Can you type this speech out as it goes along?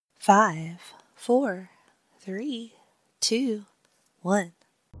5, 4, 3, 2, 1.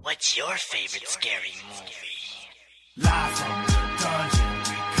 What's your favorite scary movie? Live from the dungeon,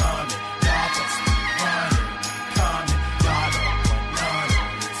 we coming. Y'all just be running, we coming. Y'all don't want none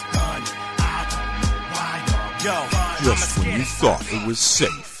of this gunning. I don't know why y'all be Just when you thought it was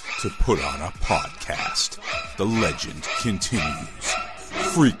safe to put on a podcast, the legend continues.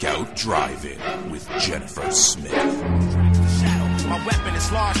 Freak Out Drive-In with Jennifer Smith. My weapon is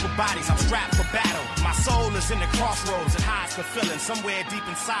large for bodies, I'm strapped for battle. My soul is in the crossroads and highs for feeling. Somewhere deep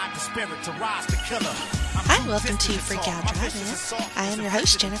inside the spirit to rise the killer. Hi, welcome to Freak Out Drive-In. I am your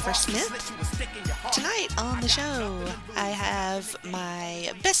host, Jennifer Smith. Tonight on the show, I have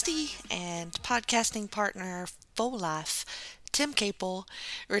my bestie and podcasting partner for life, Tim Capel,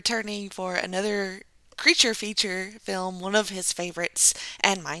 returning for another creature feature film, one of his favorites,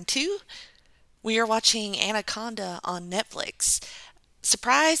 and mine too. We are watching Anaconda on Netflix.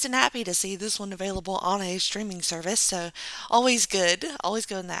 Surprised and happy to see this one available on a streaming service, so always good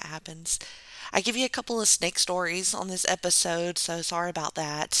when that happens. I give you a couple of snake stories on this episode, so sorry about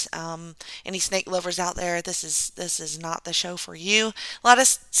that. Any snake lovers out there, this is not the show for you. A lot of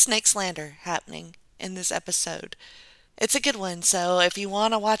snake slander happening in this episode. It's a good one, so if you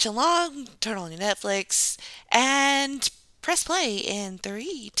want to watch along, turn on your Netflix and press play in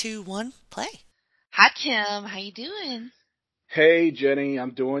 3, 2, 1, play. Hi, Tim. How you doing? Hey, Jenny.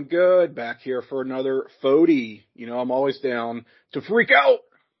 I'm doing good. Back here for another Fody. You know, I'm always down to freak out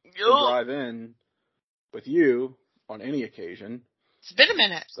and drive in with you on any occasion. It's been a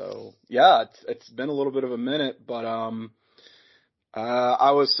minute. So, yeah, it's been a little bit of a minute, but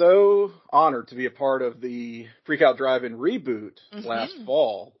I was so honored to be a part of the Freak Out Drive-In reboot last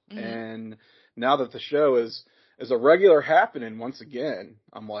fall, and now that the show is a regular happening once again,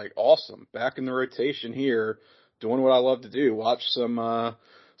 I'm like, awesome, back in the rotation here, doing what I love to do, watch some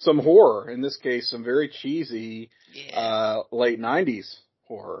horror, in this case, some very cheesy late 90s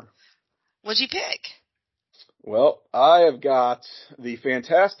horror. What'd you pick? Well, I have got the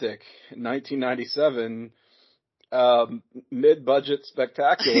fantastic 1997 mid-budget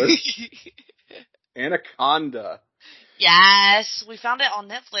spectacular Anaconda. Yes, we found it on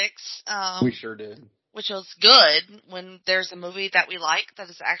Netflix. We sure did. Which was good when there's a movie that we like that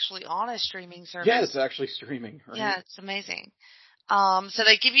is actually on a streaming service. Yeah, it's actually streaming, right? Yeah, it's amazing. So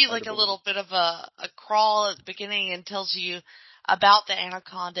they give you like a little bit of a crawl at the beginning and tells you about the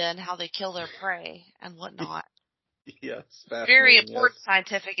anaconda and how they kill their prey and whatnot. Yes, very important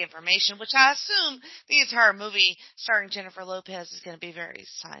scientific information, which I assume the entire movie starring Jennifer Lopez is going to be very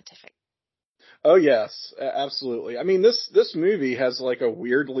scientific. Oh yes, absolutely. I mean, this movie has like a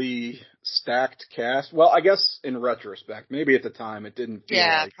weirdly stacked cast. Well, I guess in retrospect, maybe at the time it didn't feel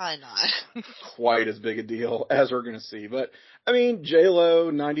like probably not quite as big a deal as we're going to see. But I mean,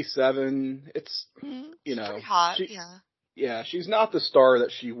 J-Lo, 97, it's, you know, pretty hot, yeah, she's not the star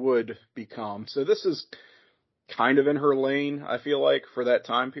that she would become. So this is kind of in her lane, I feel like, for that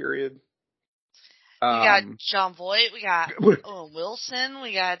time period. We got Jon Voight, we got Wilson,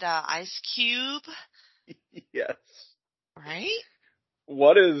 we got Ice Cube. Yes. Right?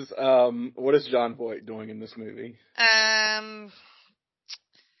 What is Jon Voight doing in this movie?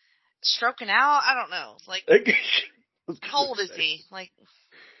 Stroking out? I don't know. Like, how old is he? Like,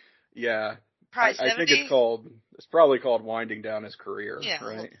 yeah. Probably 70? I think it's probably called winding down his career,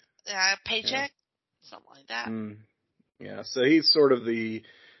 right? Paycheck? Something like that. Yeah, so he's sort of the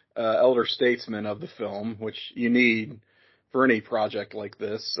elder statesman of the film, which you need for any project like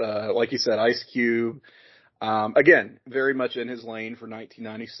this. Like you said, Ice Cube, again, very much in his lane for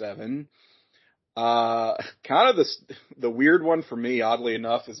 1997. Kind of the weird one for me, oddly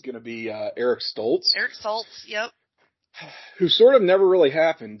enough, is going to be Eric Stoltz. Eric Stoltz, yep. Who sort of never really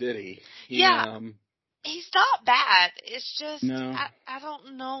happened, did he? He's not bad. It's just, no. I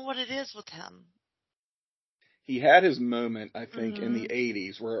don't know what it is with him. He had his moment, I think, in the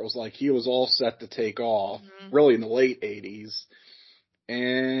 80s where it was like he was all set to take off, really in the late 80s,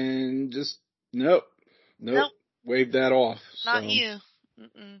 and just, nope, waved that off. Not you.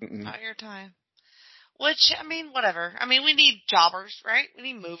 Not your time. Which, I mean, whatever. I mean, we need jobbers, right? We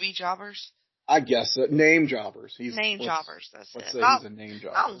need movie jobbers. I guess so. Name jobbers. Jobbers, that's let's it. Say he's a name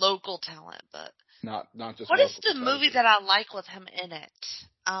jobber. Not local talent, but... Not just What is the movie that I like with him in it?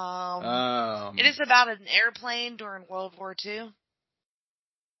 It is about an airplane during World War II.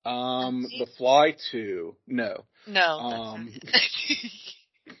 The Fly 2. No. No. An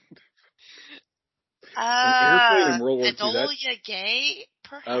airplane in World War II. Enola Gay,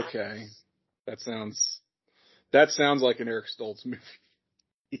 perhaps? Okay. That sounds like an Eric Stoltz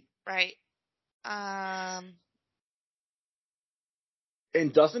movie. Right.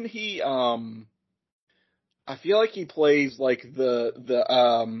 And doesn't he, I feel like he plays like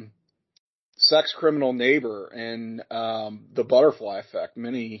the sex criminal neighbor in The Butterfly Effect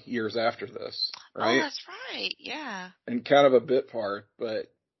many years after this, right? Oh, that's right. Yeah. And kind of a bit part,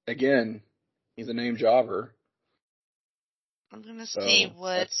 but again, he's a name jobber. I'm gonna see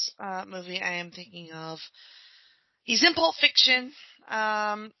what movie I am thinking of. He's in Pulp Fiction.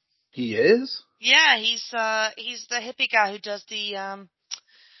 He is? Yeah, he's the hippie guy who does the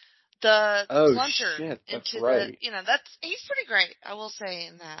plunger shit, that's into right. he's pretty great, I will say,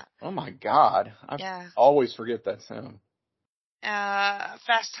 in that. Oh my god. I always forget that's him.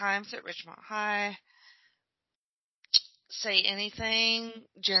 Fast Times at Ridgemont High. Say Anything.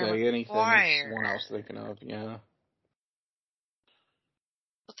 Say Anything is one I was thinking of, yeah.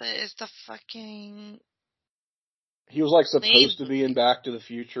 What is the fucking... He was like supposed to be in Back to the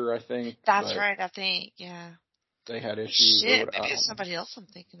Future, I think. That's right, I think, yeah. They had issues. Shit, maybe it's somebody else I'm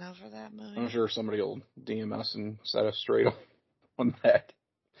thinking of for that movie. I'm sure somebody will DM us and set us straight on that.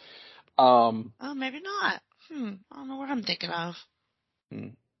 Oh, maybe not. I don't know what I'm thinking of.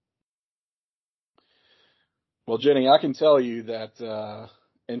 Well, Jenny, I can tell you that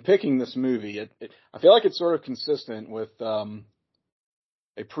in picking this movie, I feel like it's sort of consistent with a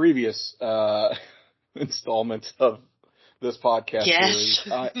previous installment of this podcast series.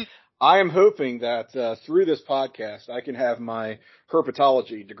 I am hoping that through this podcast, I can have my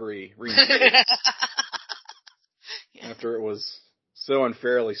herpetology degree reinstated after it was so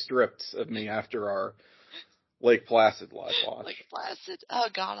unfairly stripped of me after our Lake Placid live watch. Lake Placid. Oh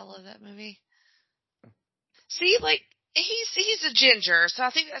God, I love that movie. See, like he's a ginger, so I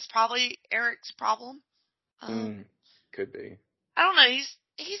think that's probably Eric's problem. Could be. I don't know.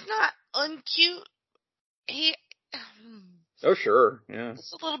 He's not uncute. Oh, sure, yeah.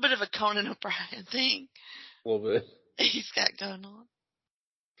 It's a little bit of a Conan O'Brien thing. A little bit. He's got going on.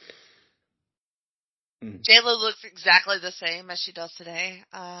 J-Lo looks exactly the same as she does today.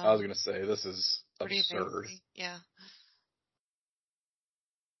 I was going to say, this is absurd. Amazing. Yeah.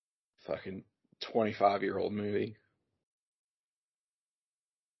 Fucking 25-year-old movie.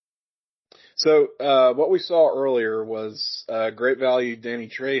 So, what we saw earlier was great value Danny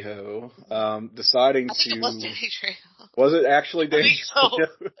Trejo deciding I think it was Danny Trejo. Was it actually Danny Trejo?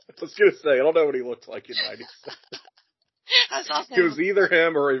 I was going to say, I don't know what he looked like in 97. It was either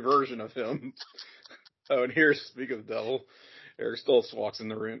him or a version of him. Oh, and here's, speaking of the devil, Eric Stoltz walks in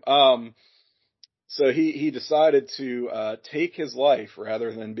the room. So he decided to take his life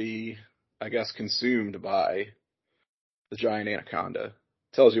rather than be, I guess, consumed by the giant anaconda.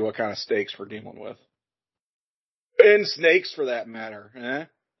 Tells you what kind of stakes we're dealing with. And snakes, for that matter. Eh?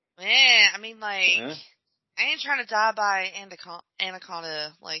 Man, I mean, like, I ain't trying to die by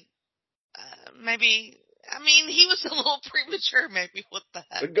anaconda. Like, maybe, I mean, he was a little premature, maybe, with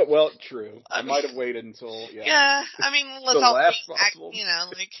that. Well, true. I might have waited until, Yeah, I mean, let's all be,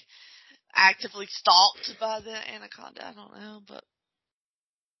 like, actively stalked by the anaconda. I don't know, but.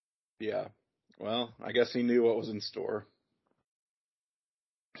 Yeah. Well, I guess he knew what was in store.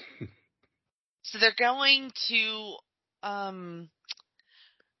 So they're going to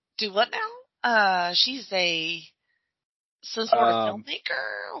do what now? She's some sort of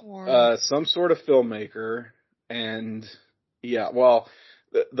filmmaker, or some sort of filmmaker, and yeah. Well,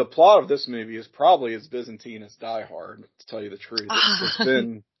 the plot of this movie is probably as Byzantine as Die Hard. To tell you the truth, it's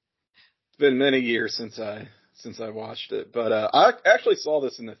been many years since I watched it, but I actually saw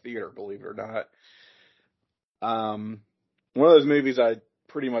this in the theater. Believe it or not, one of those movies I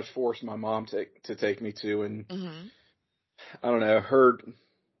pretty much forced my mom to take me to, and I don't know, her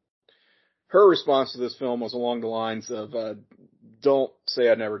response to this film was along the lines of, don't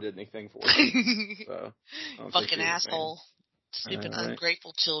say I never did anything for you. So, fucking asshole. Stupid,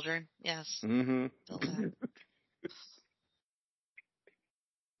 ungrateful children. Yes. Mm-hmm.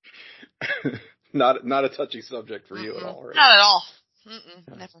 Not a touchy subject for you at all, right? Not at all.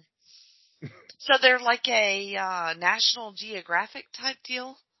 Never. So they're like a National Geographic type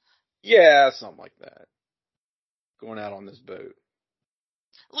deal? Yeah, something like that. Going out on this boat.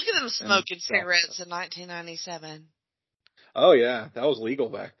 Look at them smoking cigarettes in 1997. Oh, yeah. That was legal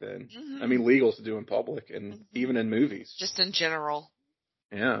back then. I mean, legal to do in public and even in movies. Just in general.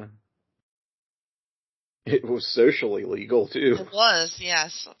 Yeah. It was socially legal, too. It was,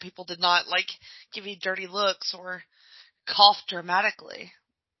 yes. People did not, give you dirty looks or cough dramatically.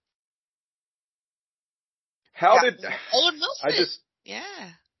 How did Owen Wilson? I just?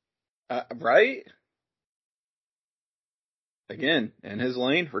 Yeah. Right. Again, in his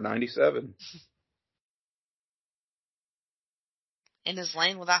lane for 97. In his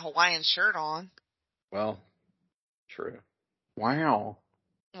lane with that Hawaiian shirt on. Well, true. Wow.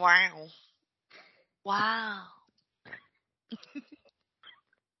 Wow. Wow.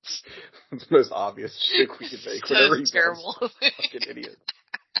 It's the most obvious shit we could make. So Whatever he terrible. does. Fucking idiot.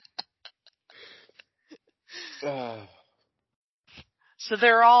 So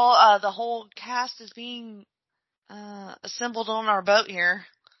they're all, the whole cast is being assembled on our boat here.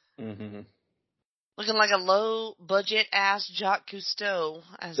 Mm-hmm. Looking like a low-budget ass Jacques Cousteau.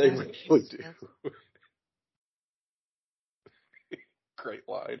 As They really do. Great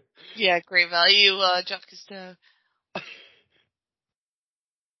line. Yeah, great value, Jacques Cousteau.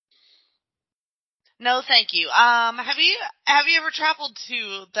 No, thank you. Have you ever traveled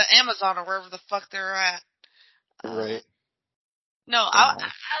to the Amazon or wherever the fuck they're at? Right. No, I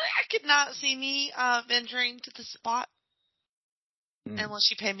could not see me venturing to the spot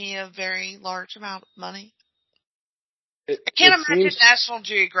unless you pay me a very large amount of money. I can't imagine National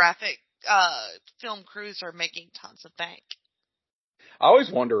Geographic film crews are making tons of bank. I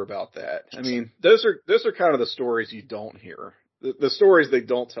always wonder about that. I mean, those are kind of the stories you don't hear. The stories they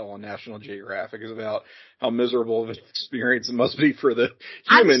don't tell on National Geographic is about how miserable of an experience it must be for the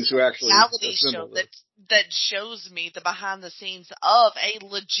humans who actually assemble it. That shows me the behind the scenes of a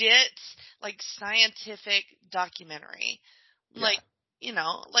legit, like, scientific documentary. Yeah. Like, you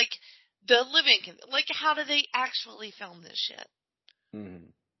know, like the living, like, how do they actually film this shit? Mm-hmm.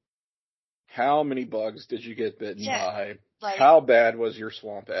 How many bugs did you get bitten by? Like, how bad was your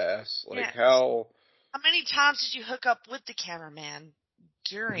swamp ass? Like, how many times did you hook up with the cameraman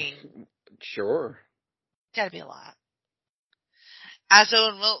during? Sure. Gotta be a lot. As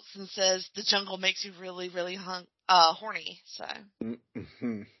Owen Wilson says, the jungle makes you really, really horny. So,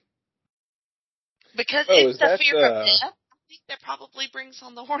 because it's the fear of death, I think that probably brings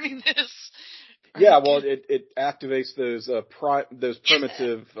on the horniness. Yeah, well, it activates those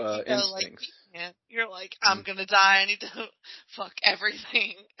primitive instincts. Like, you're like, I'm gonna die. I need to fuck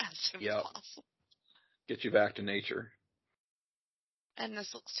everything as soon as possible. Get you back to nature. And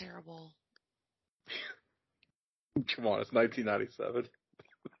this looks terrible. Come on, it's 1997.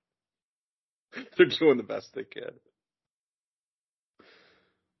 They're doing the best they can.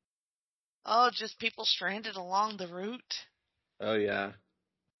 Oh, just people stranded along the route? Oh, yeah.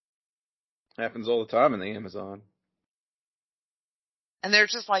 Happens all the time in the Amazon. And they're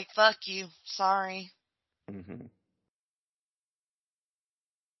just like, fuck you. Sorry. Mm-hmm.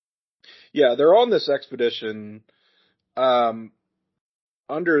 Yeah, they're on this expedition under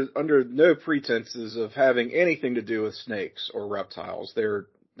no pretenses of having anything to do with snakes or reptiles. They are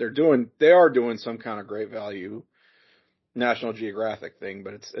doing some kind of great value National Geographic thing,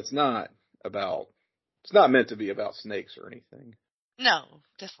 but it's not meant to be about snakes or anything. No,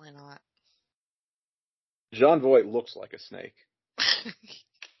 definitely not. Jon Voight looks like a snake.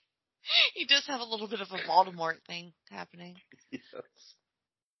 He does have a little bit of a Voldemort thing happening. Yes.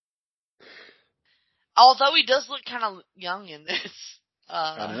 Although he does look kind of young in this.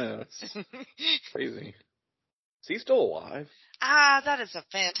 I know. It's crazy. Is he still alive? That is a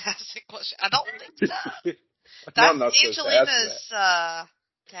fantastic question. I don't think so. That's Angelina's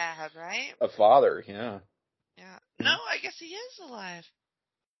dad, right? A father, yeah. Yeah. No, I guess he is alive.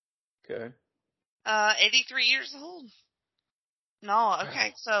 Okay. 83 years old. No,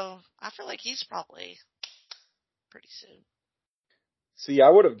 okay, so I feel like he's probably pretty soon. See, I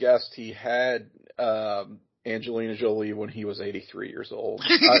would have guessed he had Angelina Jolie when he was 83 years old.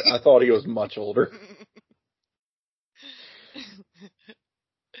 I thought he was much older.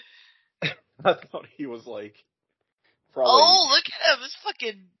 I thought he was like probably. Oh, look at him! It's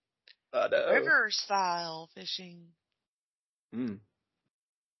fucking river style fishing.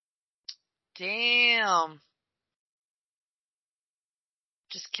 Damn.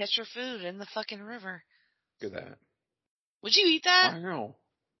 Just catch your food in the fucking river. Look at that. Would you eat that? I don't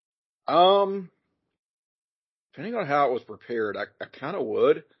know. Depending on how it was prepared, I kind of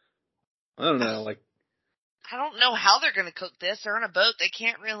would. I don't know, like. I don't know how they're going to cook this. They're on a boat. They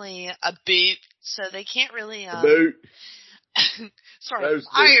can't really, a boot, so they can't really, A boot. Sorry,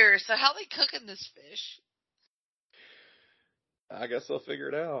 fire. So how are they cooking this fish? I guess they'll figure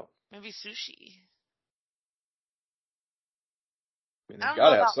it out. Maybe sushi. I mean, they've got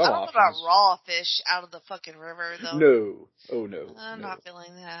to have some options. I don't know about raw fish out of the fucking river, though. No. Oh, no. I'm not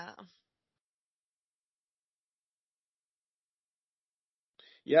feeling that.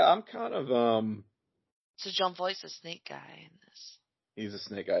 Yeah, I'm kind of, So Jon Voight's a snake guy in this. He's a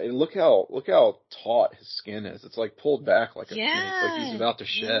snake guy. And look how taut his skin is. It's like pulled back like a snake, like he's about to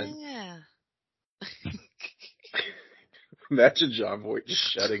shed. Yeah. Imagine Jon Voight just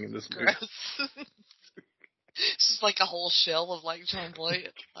shedding in this movie. It's just like a whole shell of like Jon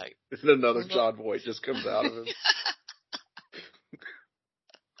Voight. Like, and another Jon Voight just comes out of him.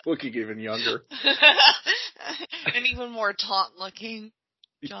 Looking even younger. And even more taunt looking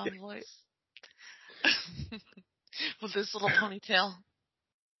Jon Voight. With this little ponytail.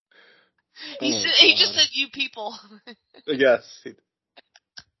 He just said, "You people." Yes.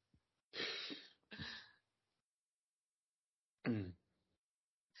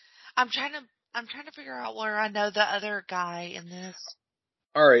 I'm trying to figure out where I know the other guy in this.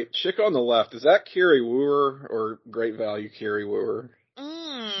 All right, chick on the left, is that Carrie Wooer or Great Value Carrie Wooer?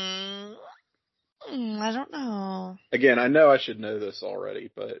 I don't know. Again, I know I should know this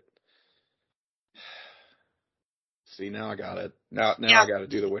already, but see, now I got it. Now I got to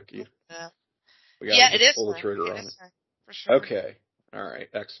do the wiki. Yeah, it is. Pull the trigger on it. For sure. Okay. All right.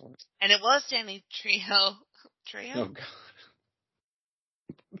 Excellent. And it was Danny Trejo. Oh God.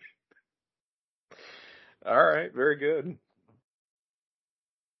 All right. Very good.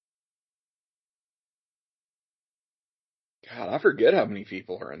 God, I forget how many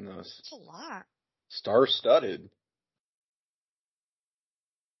people are in this. It's a lot. Star-studded.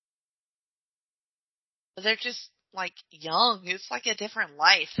 But they're just like young. It's like a different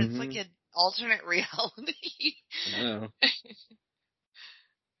life. It's like an alternate reality. I know.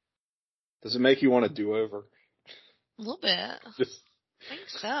 Does it make you want to do over? A little bit. I Just think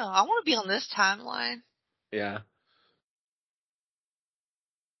so. I want to be on this timeline. Yeah.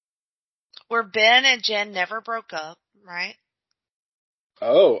 Where Ben and Jen never broke up, right?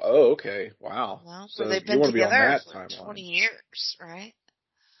 Oh, okay. Wow. Well, so they've you been want to be on together that for timeline. 20 years, right?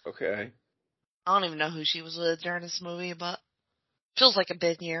 Okay. I don't even know who she was with during this movie, but feels like a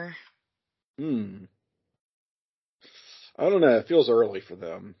big year. I don't know. It feels early for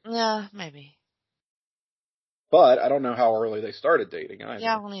them. Yeah, maybe. But I don't know how early they started dating either.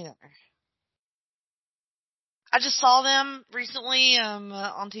 Yeah, I don't either. I just saw them recently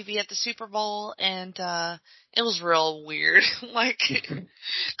on TV at the Super Bowl, and it was real weird. Like,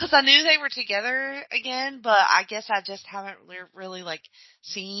 because I knew they were together again, but I guess I just haven't really like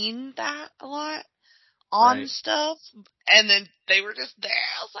seen that a lot on stuff. And then they were just there.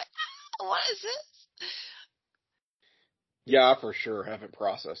 I was like, what is this? Yeah, I for sure haven't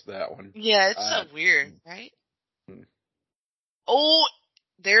processed that one. Yeah, it's so weird, right? Oh,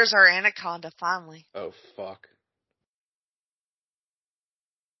 there's our Anaconda finally. Oh, fuck.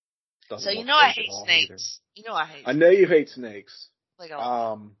 Doesn't So you know I hate snakes. You know I hate snakes. I know you hate snakes. Like,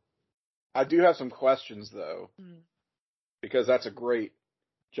 I do have some questions though. Because that's a great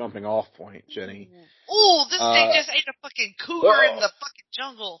jumping off point, Jenny. Oh, this snake just ate a fucking cougar in the fucking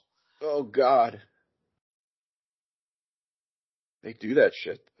jungle. Oh God. They do that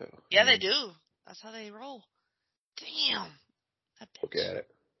shit though. Yeah, they do. That's how they roll. Damn. That bitch. Look at it.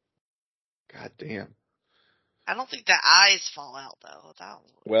 God damn. I don't think the eyes fall out though.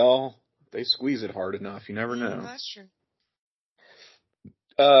 Well, they squeeze it hard enough. You never know. That's true.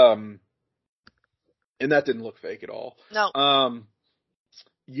 And that didn't look fake at all. No.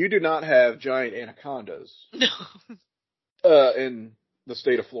 You do not have giant anacondas. No. In the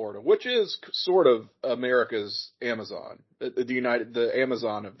state of Florida, which is sort of America's Amazon, the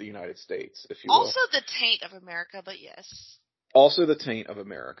Amazon of the United States, if you will. Also the taint of America, but yes. Also the taint of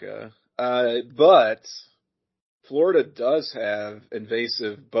America. But Florida does have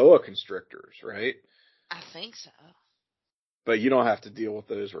invasive boa constrictors, right? I think so. But you don't have to deal with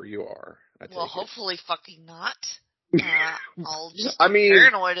those where you are. Well, hopefully fucking not. I'll just be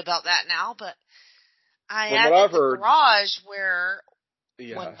paranoid about that now, but I had in the garage where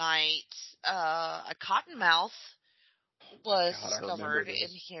one night a cottonmouth was discovered in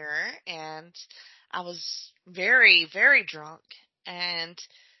here, and I was very, very drunk, and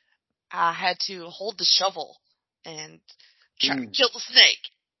I had to hold the shovel and try to kill the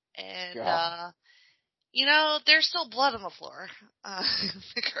snake. And, you know, there's still blood on the floor.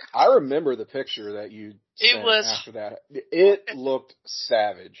 I remember the picture that you sent after that. It looked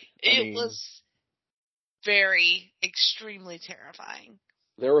savage. It was very, extremely terrifying.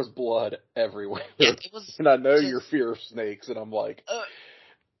 There was blood everywhere. Yeah, it was. And I know your fear of snakes, and I'm like,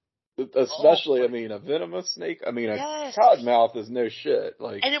 especially, a venomous snake. A cottonmouth is no shit.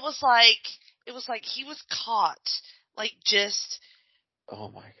 Like, and it was like he was caught, like just, oh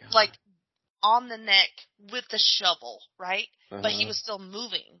my God, like on the neck with the shovel, right? But he was still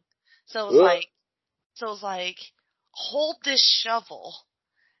moving. So it was like, hold this shovel,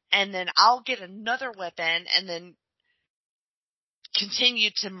 and then I'll get another weapon, and then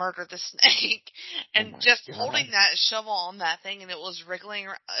continue to murder the snake. And just holding that shovel on that thing, and it was wriggling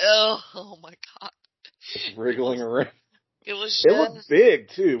around. Oh my God. It's wriggling around. It was. It looked big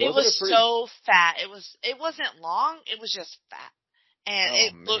too. It was so fat. It wasn't long. It was just fat, and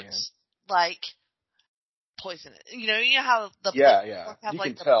it looked like poisonous. You know how the Yeah. have You like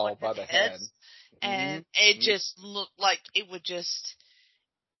can the tell by pointed the head. heads, and it just looked like it would just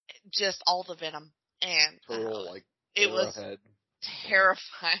all the venom, and Total, like, it was arrowhead.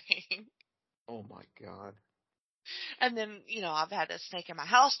 terrifying. Oh my god. And then, I've had a snake in my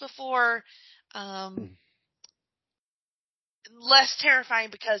house before. Less terrifying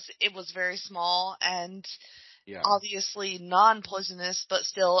because it was very small and obviously non-poisonous, but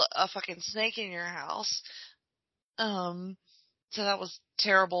still a fucking snake in your house. So that was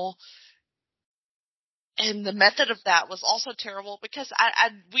terrible. And the method of that was also terrible because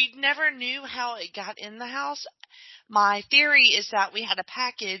we never knew how it got in the house. My theory is that we had a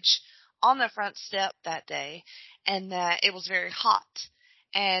package on the front step that day and that it was very hot.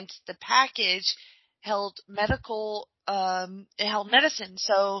 And the package held it held medicine.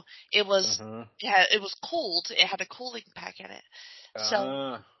 So it was, it was cooled. It had a cooling pack in it.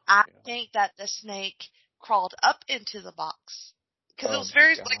 So I think that the snake crawled up into the box because it was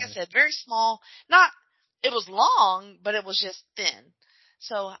very, like I said, very small. It was long, but it was just thin.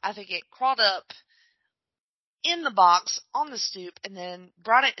 So I think it crawled up in the box on the stoop and then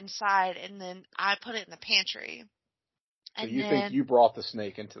brought it inside, and then I put it in the pantry. So you think you brought the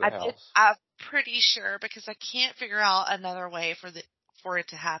snake into the house? I'm pretty sure because I can't figure out another way for it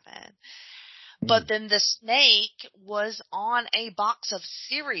to happen. But then the snake was on a box of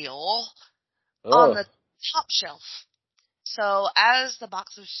cereal on the top shelf. So as the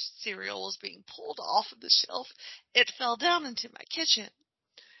box of cereal was being pulled off of the shelf, it fell down into my kitchen.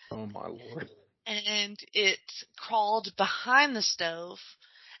 Oh my Lord. And it crawled behind the stove,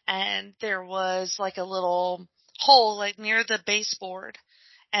 and there was like a little hole like near the baseboard,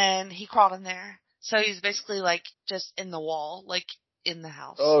 and he crawled in there. So he's basically like just in the wall, like in the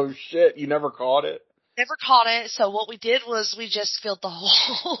house. Oh shit, you never caught it? Never caught it, so what we did was we just filled the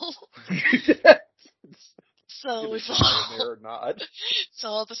hole. So we in there or not.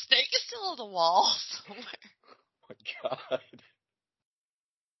 So the snake is still on the wall somewhere. Oh my god.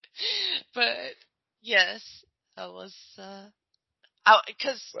 But yes, that was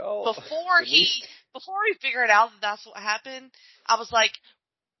because before he figured out that that's what happened, I was like,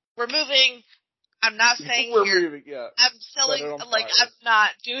 "We're moving. I'm not staying We're here. moving, yeah. I'm selling. Like I'm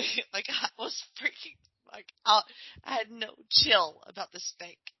not doing it." Like I was freaking like I had no chill about the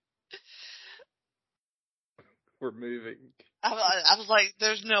snake. We're moving. I was like,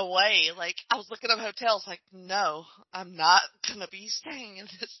 there's no way. Like, I was looking up hotels, like, no, I'm not going to be staying in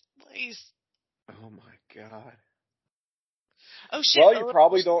this place. Oh, my God. Oh, shit. Well, you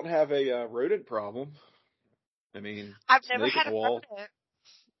probably don't have a rodent problem. I mean, I've never had a rodent.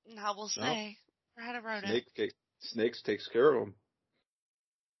 I will say. Never had a rodent. Snakes takes care of them.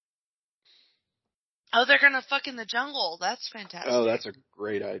 Oh, they're going to fuck in the jungle. That's fantastic. Oh, that's a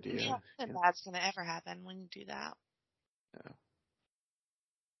great idea. Yeah, nothing bad's going to ever happen when you do that.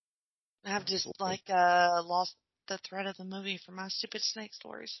 Yeah. I've just, lost the thread of the movie for my stupid snake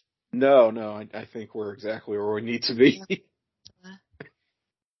stories. No, I think we're exactly where we need to be.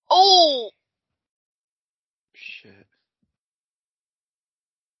 Oh! Shit.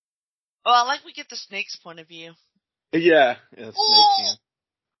 Oh, I like we get the snake's point of view. Yeah, snake can.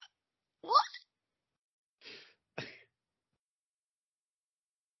 What?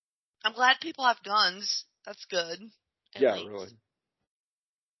 I'm glad people have guns. That's good. Yeah, really.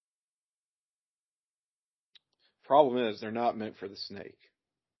 Problem is, they're not meant for the snake.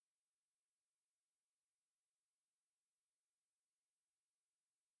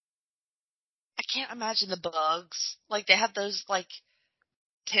 I can't imagine the bugs. Like, they have those, like,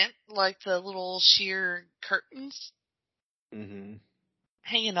 tent, like the little sheer curtains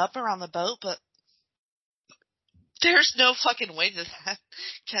hanging up around the boat, but there's no fucking way that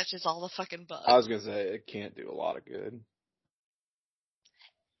catches all the fucking bugs. I was going to say, it can't do a lot of good.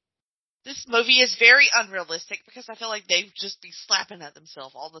 This movie is very unrealistic because I feel like they'd just be slapping at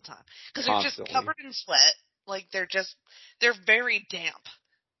themselves all the time. Because they're just covered in sweat. Like, they're very damp.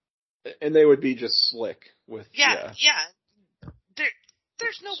 And they would be just slick with, Yeah.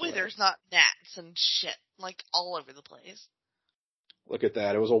 There's no way there's not gnats and shit, like, all over the place. Look at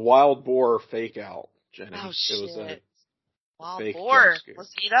that. It was a wild boar fake out, Jenny. Oh, shit. It was a wild fake boar.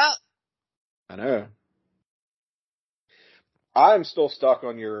 Let's eat up. I know. I'm still stuck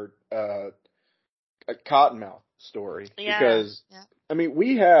on your cottonmouth story. Yeah. Because, I mean,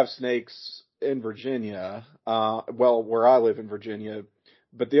 we have snakes in Virginia, where I live in Virginia,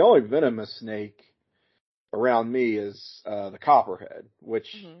 but the only venomous snake around me is the copperhead,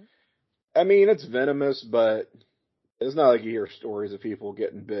 which, I mean, it's venomous, but it's not like you hear stories of people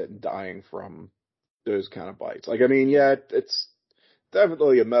getting bit and dying from those kind of bites. Like, I mean, yeah, it's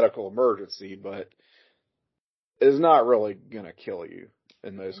definitely a medical emergency, but is not really gonna kill you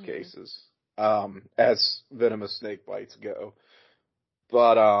in most cases, as venomous snake bites go.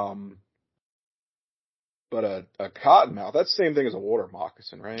 But a cottonmouth, that's the same thing as a water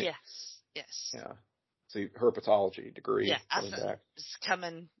moccasin, right? Yes. Yeah. See, herpetology degree. Yeah, it's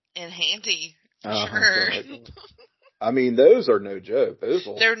coming in handy for sure. Right. I mean, those are no joke.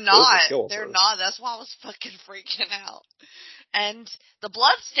 They're not. They're not. That's why I was fucking freaking out. And the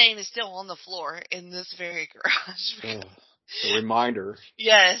blood stain is still on the floor in this very garage. A reminder.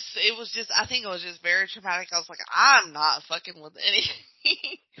 Yes, it was just, I think it was just very traumatic. I was like, I'm not fucking with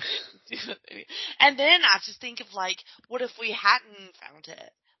anything. And then I just think of, like, what if we hadn't found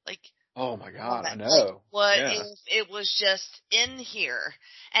it? Like, oh my God, I know. Like, what if it was just in here?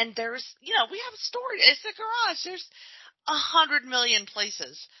 And there's, we have stored, it's a garage. There's 100 million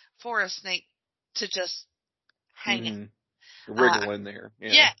places for a snake to just hang in. Wriggle in there.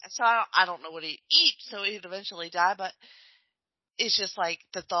 Yeah, so I don't know what he'd eat, so he'd eventually die, but it's just like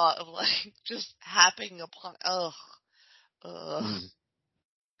the thought of, like, just happening upon,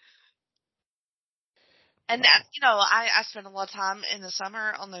 And I spend a lot of time in the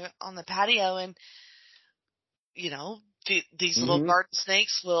summer on the patio, and these little garden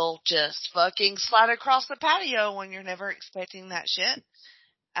snakes will just fucking slide across the patio when you're never expecting that shit.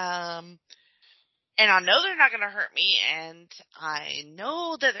 And I know they're not going to hurt me, and I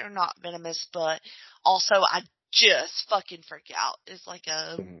know that they're not venomous, but also I just fucking freak out. It's like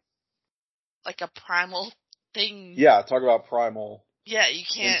a primal thing. Yeah, talk about primal. Yeah, you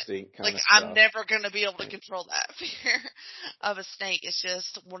can't, like, I'm never going to be able to control that fear of a snake. It's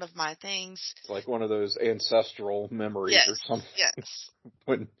just one of my things. It's like one of those ancestral memories or something. Yes.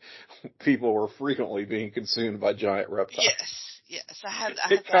 When people were frequently being consumed by giant reptiles. Yes, I had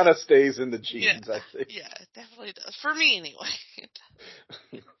it kind of stays in the genes, I think. Yeah, it definitely does. For me,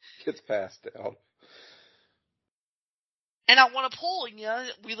 anyway. Gets passed down. And I want a pool,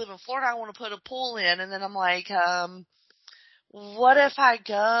 we live in Florida, I want to put a pool in, and then I'm like, what if I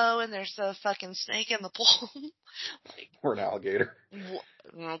go and there's a fucking snake in the pool? Like, or an alligator.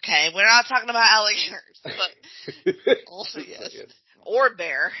 Okay, we're not talking about alligators, but also yes. Or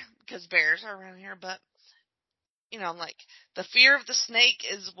bear, because bears are around here, but I'm like, the fear of the snake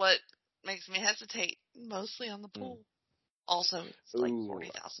is what makes me hesitate mostly on the pool. Also, it's like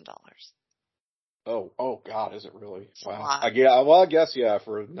 $40,000. Oh God, is it really? It's wow. I guess,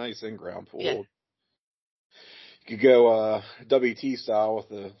 for a nice in-ground pool. Yeah. You could go WT style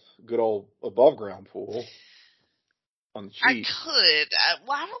with a good old above-ground pool on the cheap. I could.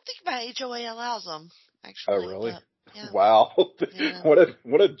 I don't think my HOA allows them, actually. Oh, really? But, yeah. Wow. Yeah.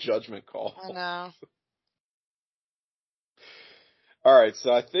 What a judgment call. I know. All right,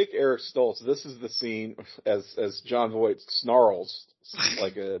 so I think Eric Stoltz, this is the scene as Jon Voight snarls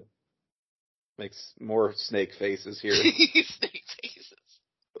like makes more snake faces here. Snake faces.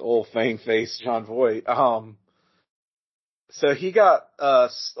 Old fang face Jon Voight. So he got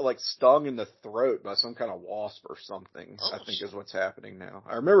like stung in the throat by some kind of wasp or something. I think is what's happening now.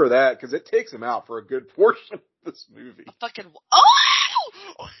 I remember that because it takes him out for a good portion of this movie. A fucking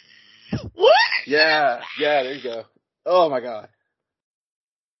what? Yeah, there you go. Oh my God.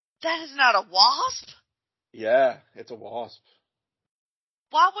 That is not a wasp? Yeah, it's a wasp.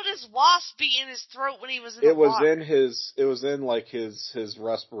 Why would his wasp be in his throat when he was in the water? It was in like his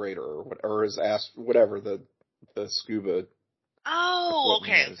respirator or his whatever the scuba. Oh,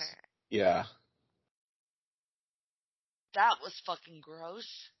 okay. Yeah. That was fucking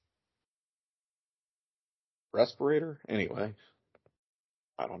gross. Respirator? Anyway.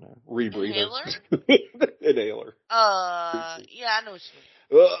 I don't know. Rebreather. Inhaler? Inhaler. Yeah, I know what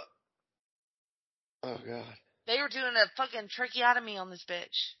you mean. Oh God. They were doing a fucking tracheotomy on this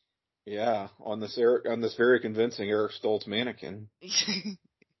bitch. Yeah, on this very convincing Eric Stoltz mannequin.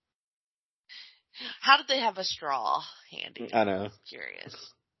 How did they have a straw handy? I know. I'm curious.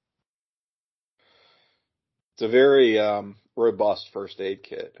 It's a very robust first aid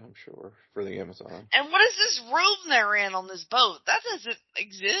kit, I'm sure, for the Amazon. And what is this room they're in on this boat? That doesn't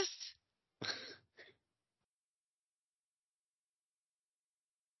exist.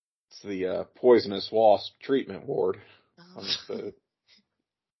 It's the poisonous wasp treatment ward on this boat.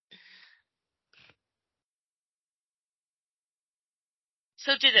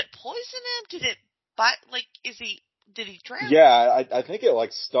 So did it poison him? Did it bite? Like, did he drown? Yeah, I think it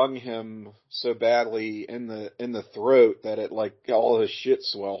like stung him so badly in the throat that it like all his shit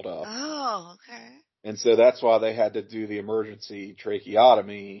swelled up. Oh, okay. And so that's why they had to do the emergency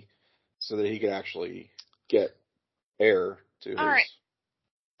tracheotomy so that he could actually get air to his. All right.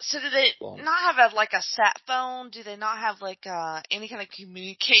 So do they not have a sat phone? Do they not have any kind of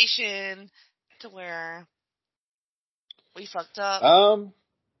communication to where We fucked up.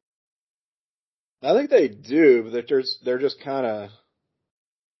 I think they do, but they're just kind of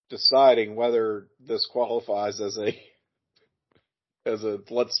deciding whether this qualifies as a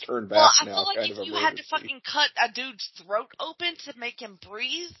let's turn back Well, I now feel like kind if of you had to emergency. fucking cut a dude's throat open to make him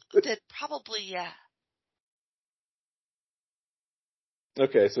breathe, then probably, yeah.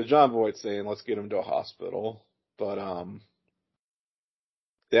 Okay, so Jon Voight's saying let's get him to a hospital, but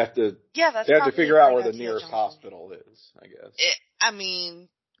they have to figure out where the nearest hospital is, I guess.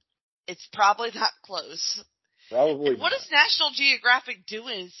 It's probably not close. Probably. And what is National Geographic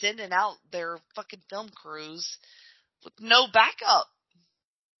doing, sending out their fucking film crews with no backup?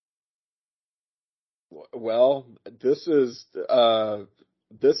 Well, this is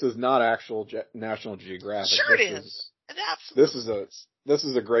not actual National Geographic. Sure, it is. It absolutely This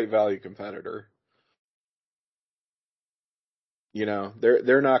is a great value competitor. You know,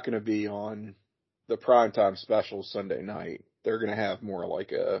 they're not going to be on the primetime special Sunday night. They're going to have more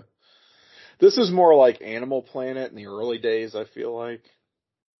like this is more like Animal Planet in the early days, I feel like.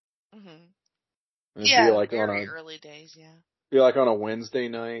 Mm-hmm. Yeah, be like very early days, yeah. Be like on a Wednesday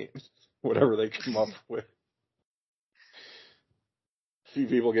night, whatever they come up with. A few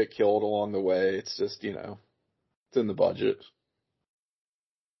people get killed along the way. It's just, you know, it's in the budget.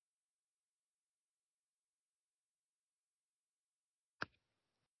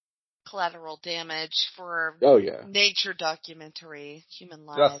 Collateral damage for nature documentary, human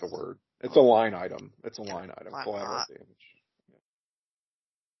lives. That's the word. It's a line item. It's a line item. Collateral damage. Yeah.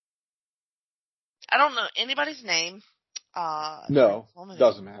 I don't know anybody's name. No,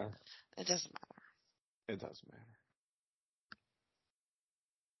 doesn't matter. It doesn't matter. It doesn't matter.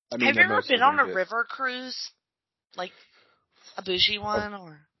 Have you ever been on a river cruise? Like a bougie one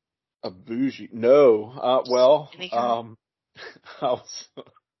or? A bougie? No.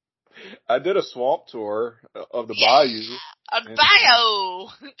 I did a swamp tour of the bayou.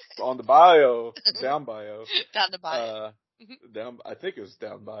 On the bayou. Down bayou. Down the bayou. I think it was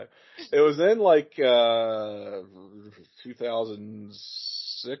down by. It was in like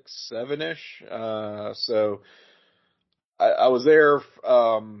 2006, 7-ish. So I was there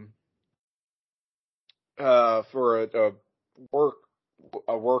for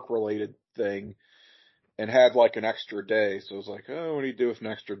a work related thing, and had like an extra day. So I was like, oh, what do you do with an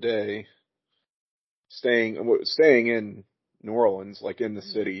extra day? Staying in New Orleans, like in the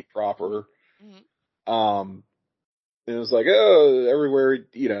city proper. Mm-hmm. And it was like, oh, everywhere,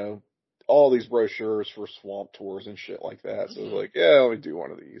 you know, all these brochures for swamp tours and shit like that. So I was like, yeah, let me do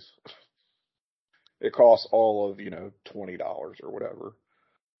one of these. It costs all of, you know, $20 or whatever.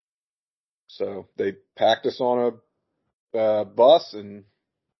 So they packed us on a bus and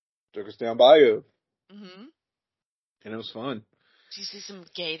took us down bayou. Mm-hmm. And it was fun. Did you see some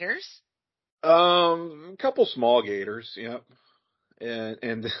gators? A couple small gators, yep.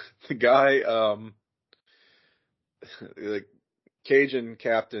 And the guy, the Cajun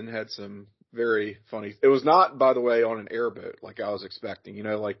captain had some very funny. It was not, by the way, on an airboat like I was expecting. You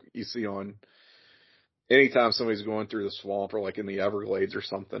know, like you see on anytime somebody's going through the swamp or like in the Everglades or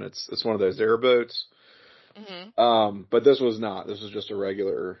something. It's one of those airboats. Mm-hmm. But this was not. This was just a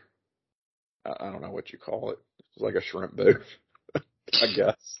regular. I don't know what you call it. It was like a shrimp boat, I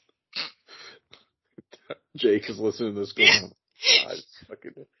guess. Jake is listening to this going,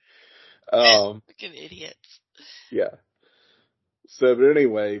 fucking idiots. Yeah. So, but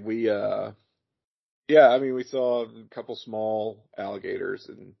anyway, we saw a couple small alligators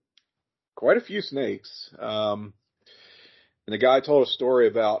and quite a few snakes. And the guy told a story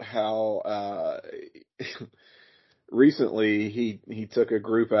about how, recently he took a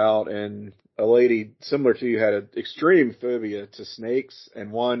group out, and a lady similar to you had an extreme phobia to snakes,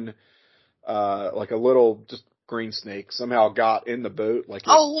 and one, like a little just green snake somehow got in the boat. Like,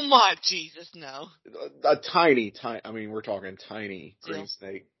 oh my Jesus, no. A tiny, I mean, we're talking tiny green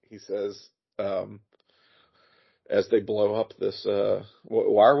snake. He says, as they blow up this,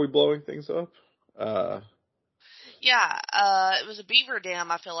 why are we blowing things up? It was a beaver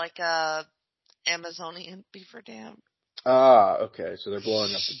dam. I feel like Amazonian beaver dam. Okay, so they're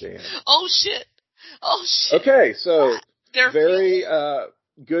blowing up the dam. Oh shit. Okay, so very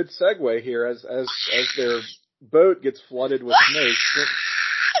good segue here as their boat gets flooded with snakes.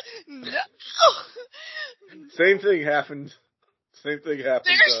 No. Same thing happened. There's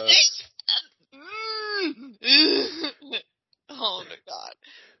snakes. Oh my god.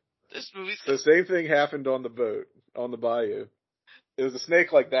 This movie's the same thing happened on the boat, on the bayou. It was a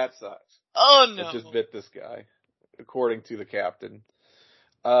snake like that size. Oh no. It just bit this guy, according to the captain.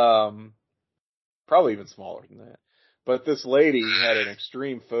 Probably even smaller than that. But this lady had an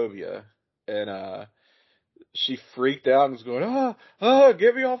extreme phobia, and she freaked out and was going,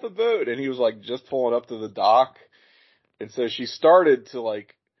 get me off the boat. And he was like just pulling up to the dock. And so she started to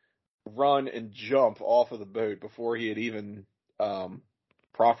like run and jump off of the boat before he had even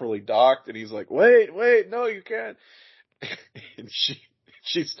properly docked. And he's like, wait, no, you can't. And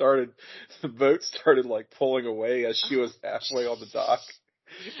the boat started like pulling away as she was halfway on the dock.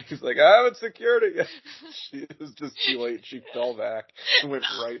 He's like, I haven't secured it yet. It was just too late. She fell back and went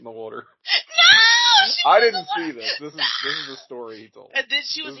right in the water. No! I didn't see this. This is the story he told. And then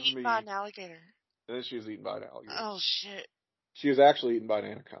she was eaten by an alligator. And then she was eaten by an alligator. Oh, shit. She was actually eaten by an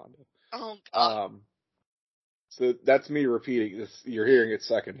anaconda. Oh, God. So that's me repeating this. You're hearing it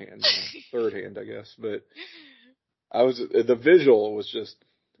secondhand, third hand, I guess. But the visual was just,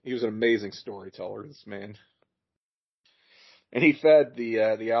 he was an amazing storyteller, this man. And he fed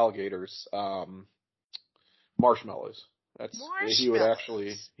the alligators marshmallows. He would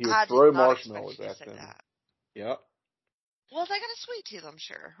throw marshmallows at them. Yep. Well, they got a sweet tooth, I'm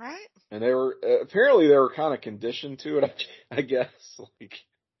sure, right? And they were kind of conditioned to it, I guess. Like,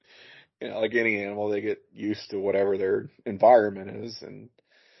 like any animal, they get used to whatever their environment is, and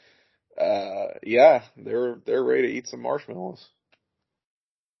they're ready to eat some marshmallows.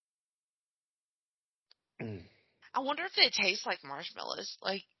 I wonder if they taste like marshmallows,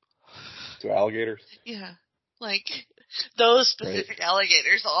 like to alligators. Yeah, like those specific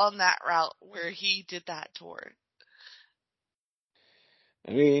alligators on that route where he did that tour.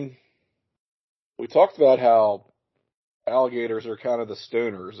 I mean, we talked about how alligators are kind of the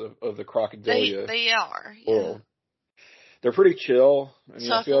stoners of the crocodilia. They are. World. Yeah. They're pretty chill. I mean,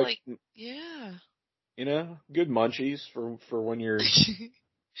 so I feel like yeah. Good munchies for when you're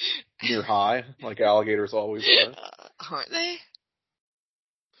you're high, like alligators always are. Aren't they?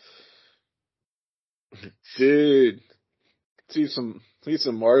 Dude, see some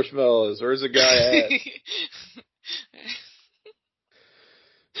marshmallows. Where's the guy at?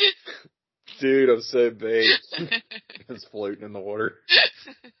 Dude, I'm so baked. It's floating in the water.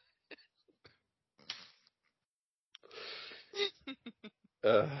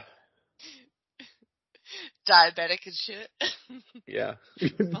 Diabetic and shit. Yeah.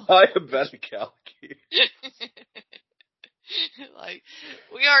 Diabetic alligator. Like,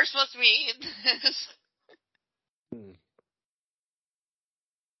 we are supposed to be eating this.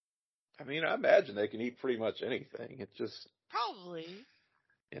 I mean, I imagine they can eat pretty much anything. It's just... Probably.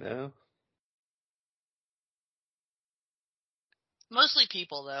 Mostly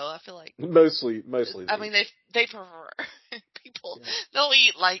people, though. I feel like mostly. I mean, they prefer people. Yeah. They'll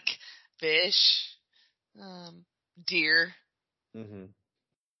eat like fish, deer,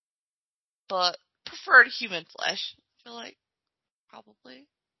 but prefer human flesh. I feel like probably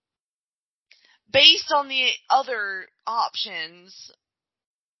based on the other options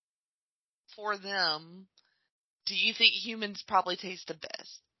for them. Do you think humans probably taste the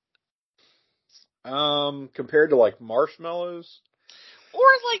best? Compared to like marshmallows? Or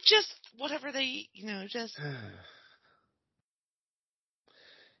like just whatever they eat, just...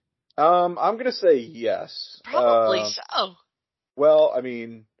 I'm gonna say yes. Probably so. Well, I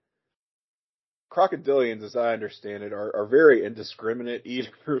mean, crocodilians, as I understand it, are very indiscriminate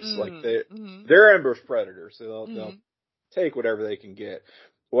eaters. Like they're ambush predators, so they'll take whatever they can get.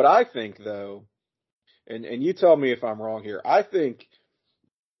 What I think, though, and you tell me if I'm wrong here, I think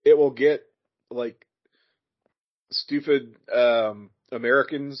it will get like stupid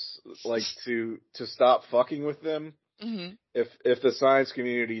Americans like to stop fucking with them if the science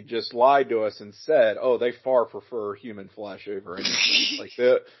community just lied to us and said, oh, they far prefer human flesh over anything. Like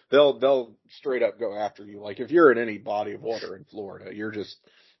they'll straight up go after you. Like if you're in any body of water in Florida, you're just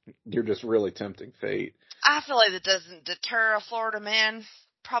really tempting fate. I feel like that doesn't deter a Florida man.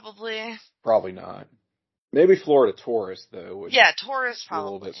 Probably not. Maybe Florida tourists though. Tourists probably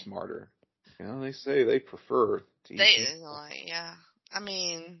a little bit smarter. They say they prefer to eat. Yeah. I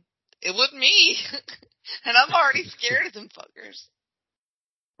mean, it wasn't me. And I'm already scared of them fuckers.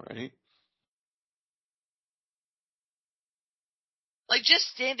 Right. Like, just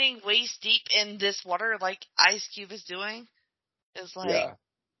standing waist deep in this water like Ice Cube is doing is like... Yeah.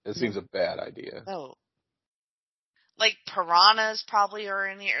 It seems a bad idea. Oh. Like, piranhas probably are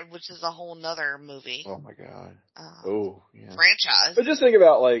in here, which is a whole nother movie. Oh, my God. Yeah. Franchise. But just think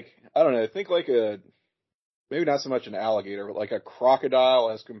about, like, I don't know, think like maybe not so much an alligator, but like a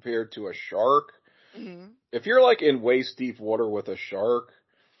crocodile as compared to a shark. Mm-hmm. If you're like in waist deep water with a shark,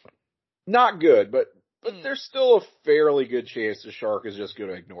 not good, but there's still a fairly good chance the shark is just going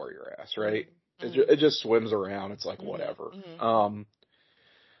to ignore your ass, right? It just swims around. It's like, whatever.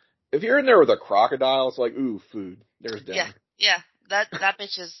 If you're in there with a crocodile, it's like, ooh, food. There's dinner. Yeah. That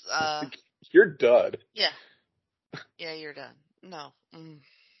bitch is, you're dud. Yeah. Yeah, you're done. No. Mm.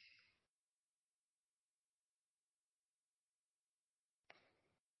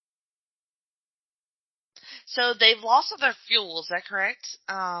 So they've lost all their fuel, is that correct?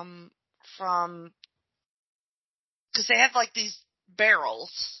 From, because they have like these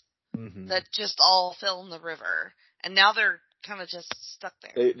barrels that just all fell in the river, and now they're kind of just stuck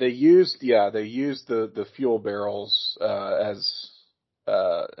there. They used the fuel barrels as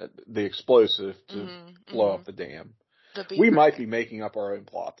the explosive to blow up the dam. We might be making up our own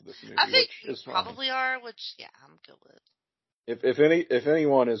plot to this movie, I think which we is probably are. Which, yeah, I'm good with. If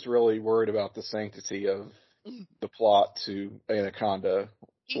anyone is really worried about the sanctity of the plot to Anaconda,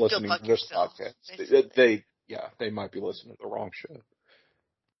 You can listening go to fuck this yourself, podcast, they might be listening to the wrong show.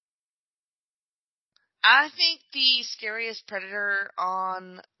 I think the scariest predator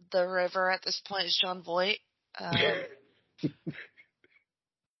on the river at this point is Jon Voight.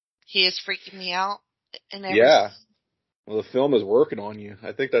 He is freaking me out. In every Yeah. Well, the film is working on you.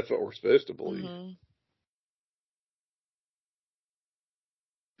 I think that's what we're supposed to believe.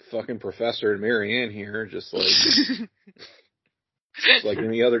 Fucking Professor and Marianne here, just like just like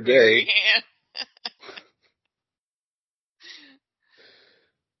any other day.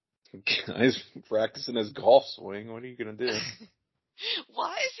 Guy's practicing his golf swing. What are you gonna do?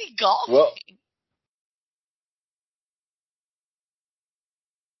 Why is he golfing? Well,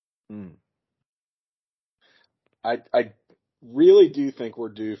 I really do think we're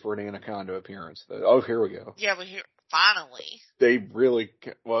due for an Anaconda appearance, though. Oh, here we go. Yeah, finally. They really.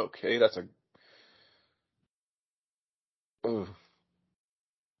 Well, okay, that's a. Ugh.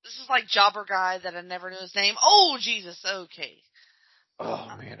 This is like Jobber Guy that I never knew his name. Oh, Jesus, okay.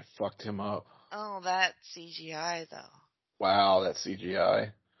 Oh, man, it fucked him up. Oh, that CGI, though. Wow, that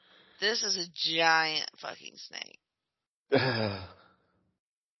CGI. This is a giant fucking snake.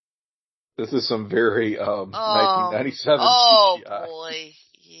 This is some very 1997 oh, CGI. Oh, boy.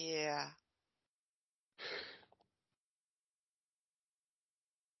 Yeah.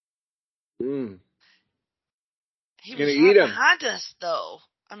 He was right behind us, though.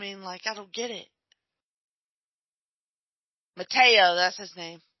 I mean, like, I don't get it. Mateo, that's his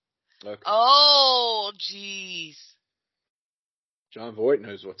name. Okay. Oh, jeez. Jon Voight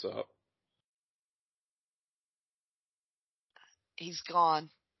knows what's up. He's gone.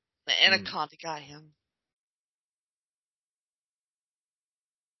 The Anaconda got him.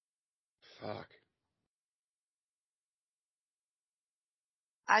 Fuck.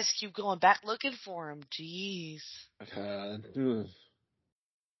 Ice Cube going back looking for him. Jeez.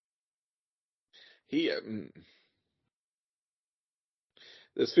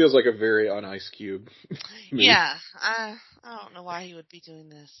 This feels like a very on Ice Cube movie. Yeah, I don't know why he would be doing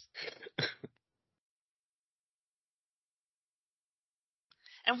this.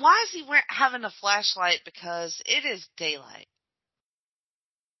 And why is he having a flashlight? Because it is daylight.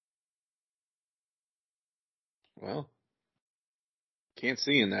 Well, can't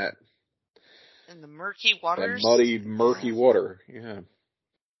see in that. In the murky waters. That muddy, murky water. Yeah.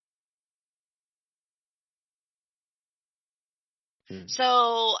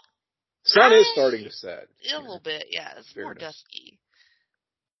 So. Sun is starting to set. A little bit, yeah. It's more dusky.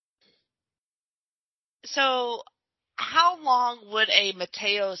 So, how long would a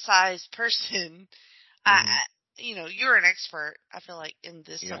Mateo-sized person, you're an expert, I feel like, in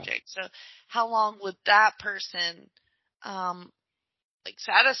this subject. So, how long would that person,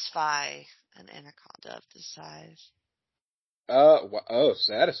 satisfy an anaconda of this size?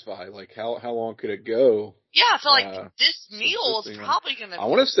 Satisfy. Like, how long could it go? Yeah, I feel like this meal is probably going to be. I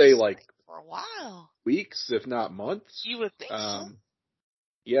want to say, for a while. Weeks, if not months. You would think so.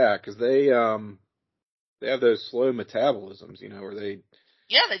 Yeah, because they have those slow metabolisms, where they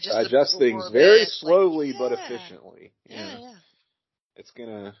just digest things very slowly but efficiently. Yeah. It's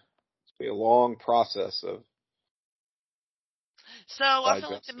gonna be a long process of. So I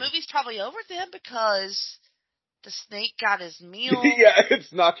feel like the movie's probably over then because the snake got his meal. Yeah,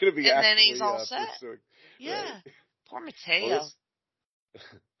 it's not gonna be. And then he's all set. Pursuing. Yeah, right. Poor Mateo. Well,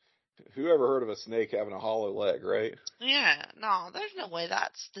 who ever heard of a snake having a hollow leg, right? Yeah, no, there's no way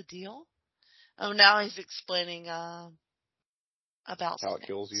that's the deal. Oh, now he's explaining about how snakes. It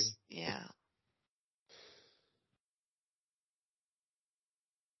kills you. Yeah.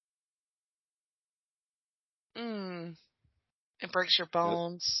 It breaks your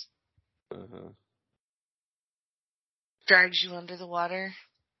bones. Drags you under the water.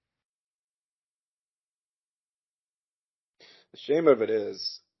 The shame of it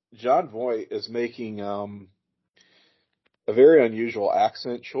is, Jon Voight is making a very unusual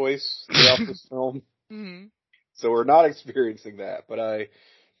accent choice throughout this film. Mm-hmm. So we're not experiencing that, but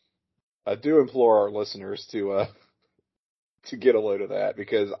I do implore our listeners to get a load of that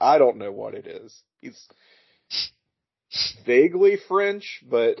because I don't know what it is. He's vaguely French,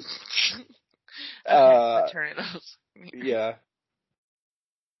 but Okay, turn it up. yeah.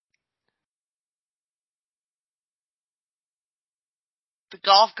 The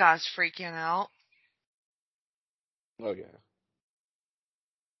golf guy's freaking out. Oh yeah.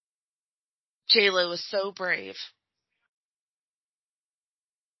 J-Lo was so brave.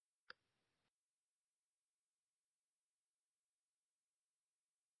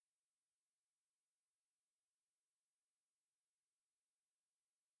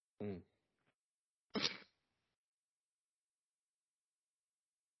 Mm.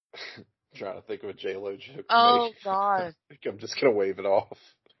 Trying to think of a J-Lo joke to Oh, make. God. I think I'm just gonna wave it off.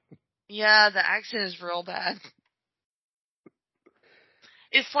 Yeah, the accent is real bad.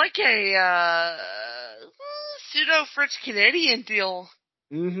 It's like a pseudo-French Canadian deal.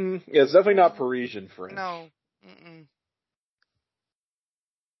 Mm-hmm. Yeah, it's definitely not Parisian French. No. Mm-mm.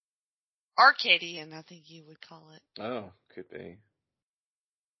 Arcadian, I think you would call it. Oh, could be.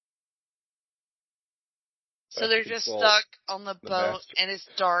 So they're just stuck on the boat, bastard. and it's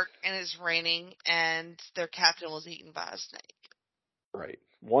dark, and it's raining, and their captain was eaten by a snake. Right.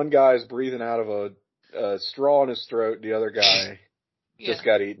 One guy's breathing out of a straw in his throat. The other guy just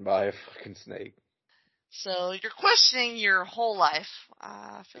got eaten by a fucking snake. So you're questioning your whole life.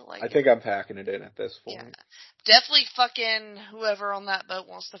 I feel like. I think I'm packing it in at this point. Yeah. Definitely fucking whoever on that boat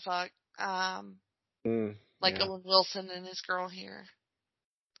wants to fuck. Like Owen Wilson and his girl here.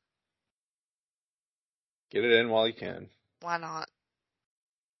 Get it in while you can. Why not?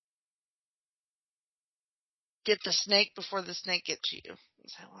 Get the snake before the snake gets you.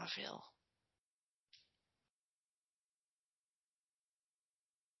 That's how I feel.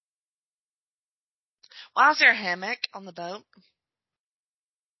 Why is there a hammock on the boat?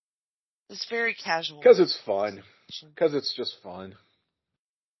 It's very casual. Because it's fun. Because it's just fun.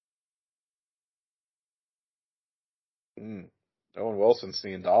 Owen Wilson's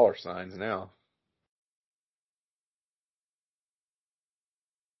seeing dollar signs now.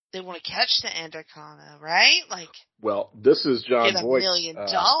 They want to catch the Anaconda, right? Like, well, this is Jon get Voight. $1 million.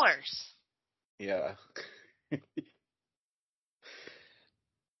 Yeah.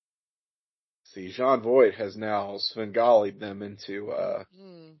 See, Jon Voight has now Svengali'd them into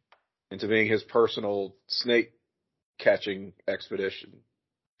being his personal snake catching expedition.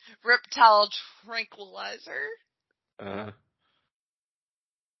 Reptile tranquilizer.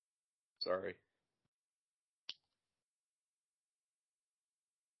 Sorry.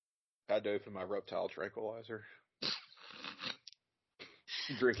 Had to open my reptile tranquilizer.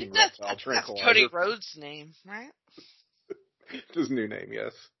 Drinking reptile tranquilizer. That's Cody Rhodes' name, right? His new name,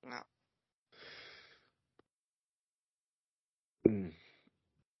 yes. No.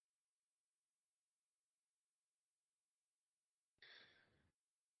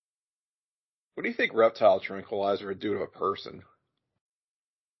 What do you think reptile tranquilizer would do to a person?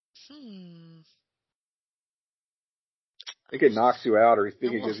 I think it knocks you out, or you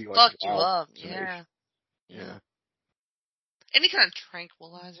think it gives you like fuck you up. Yeah. Any kind of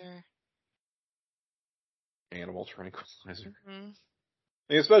tranquilizer. Animal tranquilizer. Mm-hmm.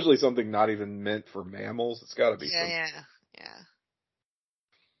 I mean, especially something not even meant for mammals. It's got to be. Yeah.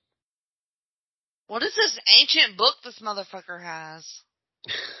 What is this ancient book this motherfucker has?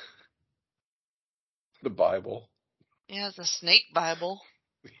 The Bible. Yeah, it's a snake Bible.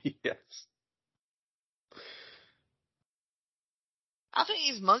 Yes. I think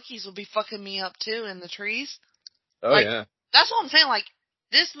these monkeys will be fucking me up too in the trees. Oh, yeah. That's what I'm saying. Like,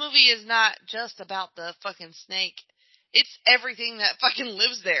 this movie is not just about the fucking snake. It's everything that fucking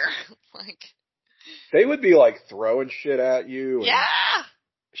lives there. Like, they would be like throwing shit at you. Yeah.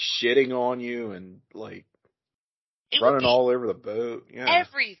 Shitting on you and like running all over the boat. Yeah.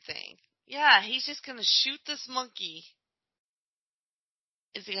 Everything. Yeah, he's just gonna shoot this monkey.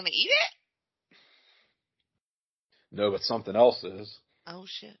 Is he gonna eat it? No, but something else is. Oh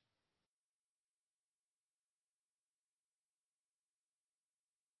shit.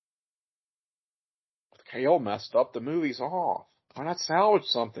 KO messed up. The movie's off. Why not salvage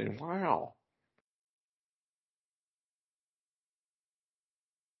something? Wow.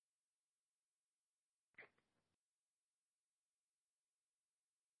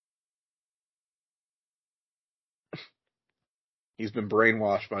 He's been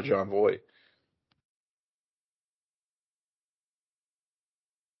brainwashed by Jon Voight.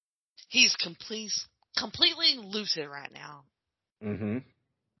 He's completely lucid right now. Mm-hmm.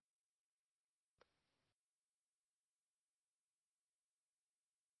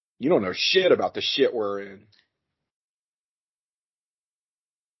 You don't know shit about the shit we're in.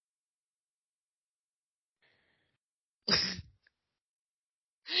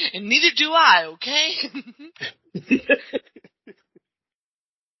 And neither do I, okay?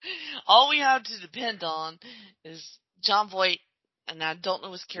 All we have to depend on is Jon Voight, and I don't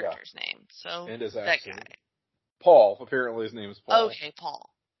know his character's name. So and his that accent. guy. Paul. Apparently his name is Paul. Okay, Paul.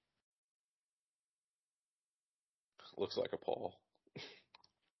 Looks like a Paul.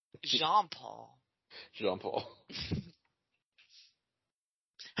 Jean-Paul. Jean-Paul.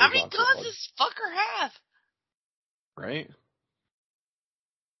 How many guns does this fucker have? Right?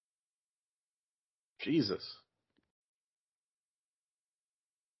 Jesus.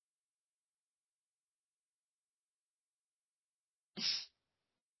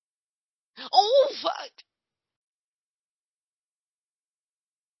 Oh, fuck.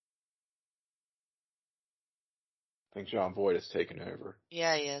 I think Jon Voight has taken over.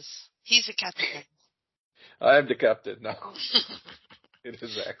 Yeah, he is. He's a captain. I am the captain now. It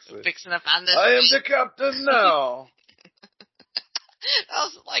is accent. Fixing to find this. I am the captain now. That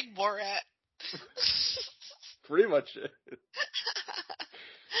was like Borat. Pretty much it.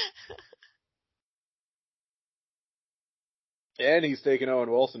 And he's taking Owen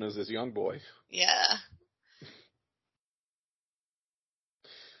Wilson as his young boy. Yeah.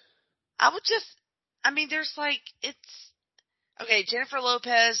 There's okay, Jennifer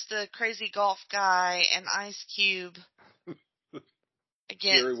Lopez, the crazy golf guy, and Ice Cube.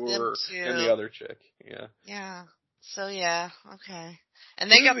 Against them two. And the other chick, yeah. Yeah. So, yeah, okay.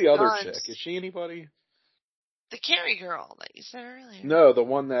 And they got the other guns. chick? Is she anybody? The Carrie girl that you said earlier. No, the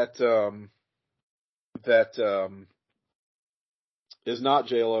one that is not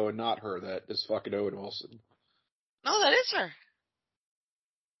J-Lo and not her. That is fucking Owen Wilson. No, that is her.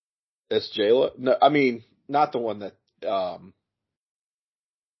 That's J-Lo? No, I mean, not the one that,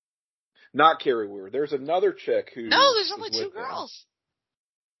 not Carrie Weaver. There's another chick who. No, there's only two girls.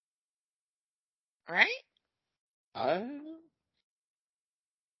 Right? I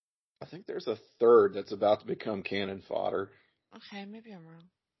think there's a third that's about to become cannon fodder. Okay, maybe I'm wrong.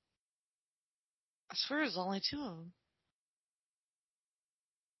 I swear there's only two of them.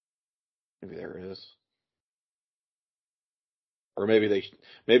 Maybe there is. Or maybe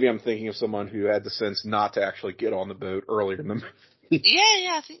I'm thinking of someone who had the sense not to actually get on the boat earlier in the movie.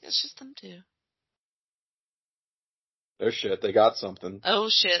 Yeah, I think it's just them two. Oh shit, they got something. Oh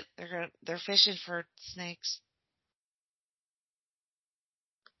shit, they're fishing for snakes.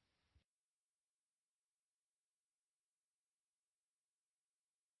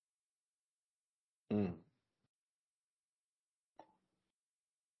 Mm.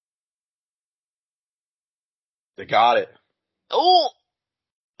 They got it. Oh!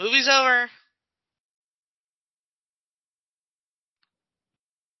 Movie's over.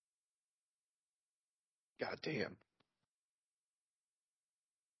 God damn.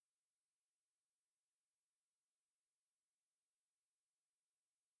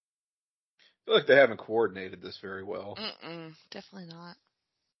 I feel like they haven't coordinated this very well. Definitely not.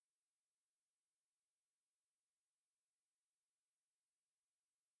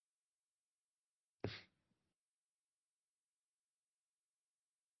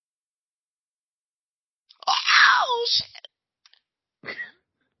 Oh, shit!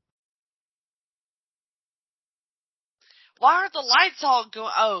 Why aren't the lights all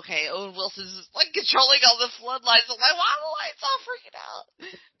going? Oh, okay, Owen Wilson's controlling all the floodlights. I'm like, why are the lights all freaking out?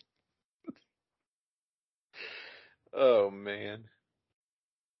 Oh, man.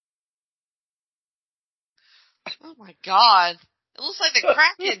 Oh, my God. It looks like the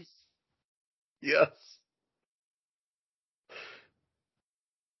Kraken. Yes.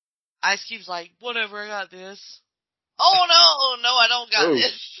 Ice Cube's like, whatever, I got this. Oh, no, I don't got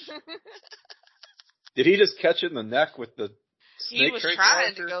this. Did he just catch it in the neck with the snake? He was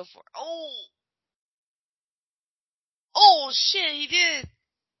trying to go for it. Oh, shit, he did.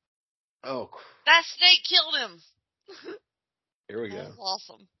 Oh, that snake killed him. Here we go. That's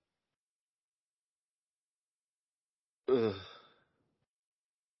awesome. Ugh.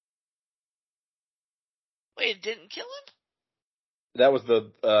 Wait, it didn't kill him? That was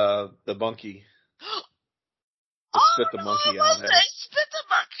the monkey. Spit the monkey on there. Spit the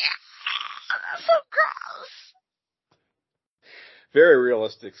monkey. That's so gross. Very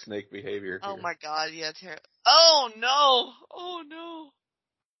realistic snake behavior here. Oh my God, yeah, terrible. Oh no.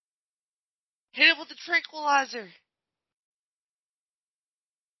 Hit it with the tranquilizer.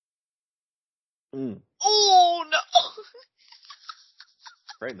 Oh no.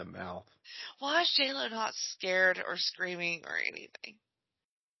 Right in the mouth. Why is J-Lo not scared or screaming or anything?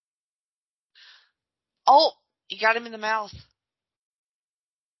 Oh, you got him in the mouth.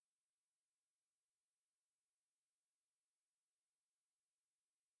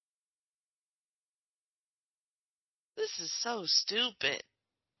 This is so stupid.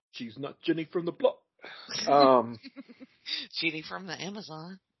 She's not Jenny from the block. Cheating from the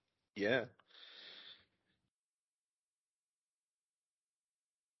Amazon. Yeah.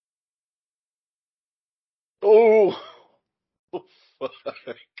 Oh, fuck.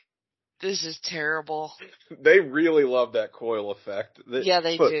 This is terrible. They really love that coil effect. Yeah,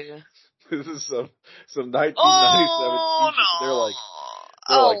 they do. This is some 1997 Oh, future. no. They're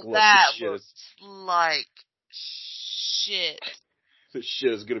like, look, that this shit looks like shit. this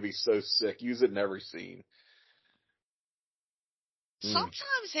shit is gonna be so sick. Use it in every scene. Sometimes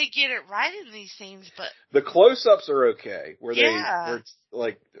they get it right in these scenes, but the close-ups are okay. Where it's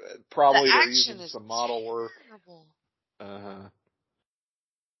like probably the they're action using is some model work. Terrible.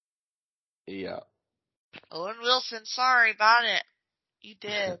 Yeah. Owen Wilson, sorry about it. You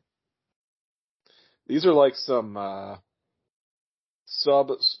did. These are like some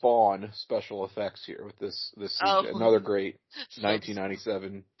sub-Spawn special effects here with this CGI. Another great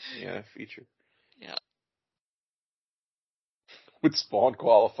 1997 feature. Yeah. Would Spawn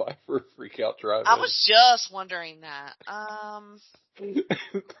qualify for Freak Out Drive-In? I was just wondering that. I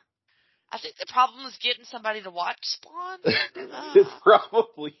think the problem was getting somebody to watch Spawn. It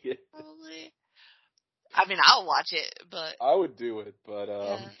probably is. Probably. I mean, I'll watch it, but I would do it, but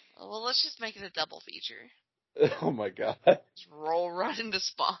yeah. Well, let's just make it a double feature. Oh my god. Just roll right into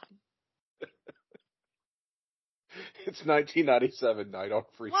Spawn. It's 1997 Night on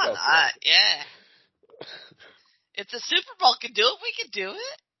Freak Why Out not? Drive-In. Yeah. If the Super Bowl can do it, we can do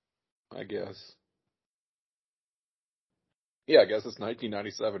it. I guess. Yeah, I guess it's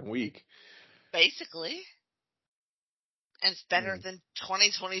 1997 week. Basically. And it's better than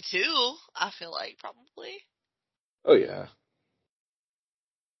 2022, I feel like, probably. Oh, yeah.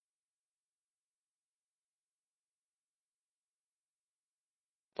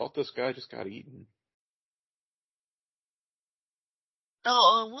 Thought this guy just got eaten.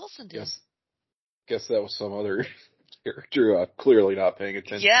 Oh, Owen Wilson did. Guess that was some other character I'm clearly not paying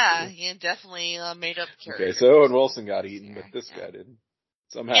attention Yeah, to. he definitely made up character. Okay, so Owen Wilson got eaten, but this guy didn't.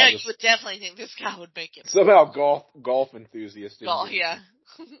 Somehow you would definitely think this guy would make it. Somehow golf enthusiast didn't. Oh, yeah.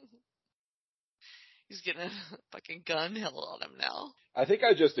 He's getting a fucking gun held on him now. I think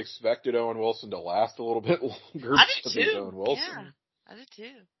I just expected Owen Wilson to last a little bit longer. I did He's too. Owen Wilson. Yeah, I did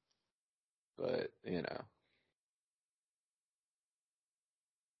too. But, you know.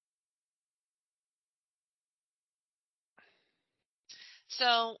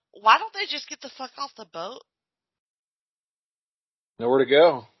 So, why don't they just get the fuck off the boat? Nowhere to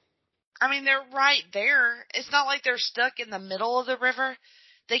go. I mean, they're right there. It's not like they're stuck in the middle of the river.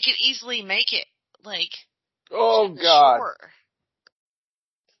 They could easily make it, like, oh to the god. shore.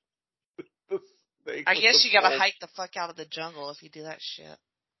 The I guess you gotta hike the fuck out of the jungle if you do that shit.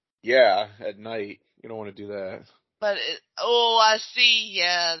 Yeah, at night. You don't want to do that. But, I see,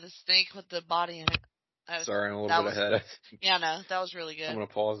 yeah, the snake with the body in it. Sorry, I'm a little bit ahead. Yeah, no, that was really good. I'm going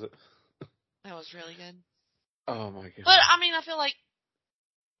to pause it. That was really good. Oh my god. But, I mean, I feel like,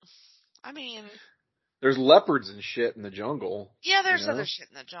 there's leopards and shit in the jungle. Yeah, there's other shit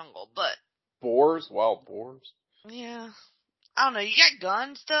in the jungle, but. Boars? Wild boars? Yeah. I don't know, you got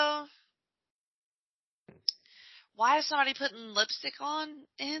guns, though? Why is somebody putting lipstick on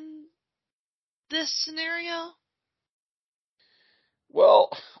in this scenario? Well,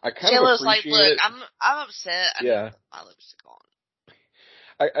 I kind of appreciate like, look, I'm upset. I need my lipstick on.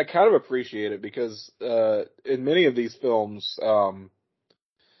 I kind of appreciate it because in many of these films,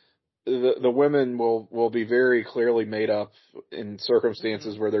 the women will be very clearly made up in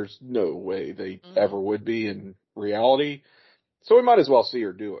circumstances where there's no way they ever would be in reality. So we might as well see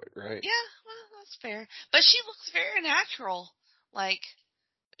her do it, right? Yeah, well, that's fair. But she looks very natural. Like,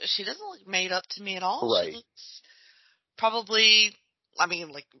 she doesn't look made up to me at all. Right. She looks probably,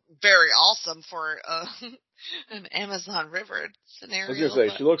 like, very awesome for an Amazon River scenario. I was going to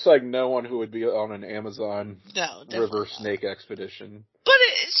say, she looks like no one who would be on an Amazon River snake expedition. But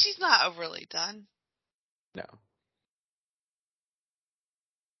she's not overly done. No.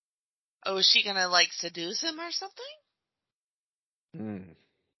 Oh, is she going to, like, seduce him or something?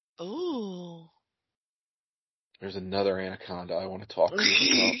 Ooh. There's another anaconda I want to talk to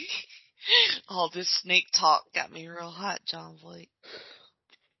you about. Oh, this snake talk got me real hot, Jon Voight.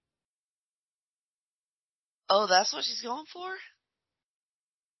 Oh, that's what she's going for?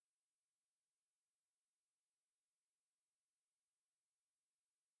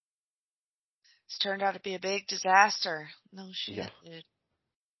 It's turned out to be a big disaster. No shit, dude.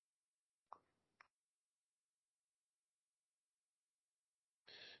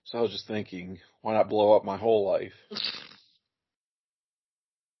 So I was just thinking, why not blow up my whole life?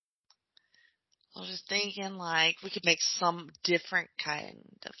 I'll just thinking, like, we could make some different kind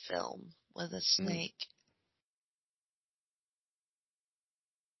of film with a snake.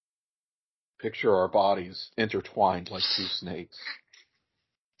 Picture our bodies intertwined like two snakes.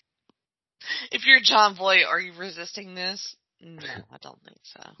 If you're Jon Voight, are you resisting this? No, I don't think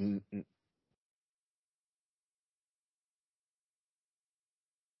so. Mm-mm.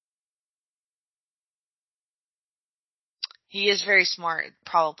 He is very smart,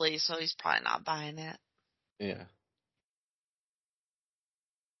 probably, so he's probably not buying it. Yeah.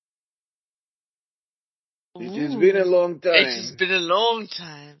 It's been a long time. It's been a long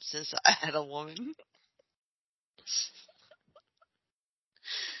time since I had a woman.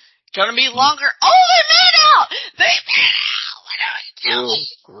 Gonna be longer. Oh, they made out! They made out! What are we doing? Ugh,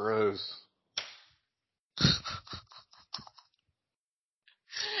 gross.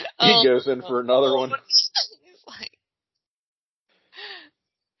 He goes in for another one. He's like,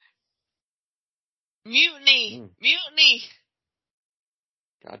 mutiny! Mutiny!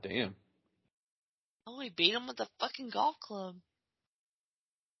 God damn. Oh, he beat him with a fucking golf club.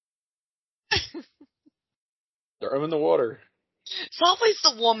 Throw him in the water. It's always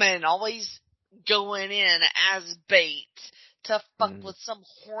the woman, always going in as bait to fuck with some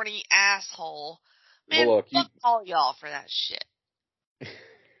horny asshole. Man, Well, look, fuck all y'all for that shit.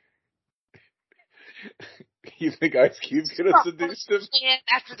 You think Ice Cube could have seduced him?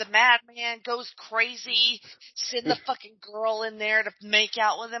 After the madman goes crazy, send the fucking girl in there to make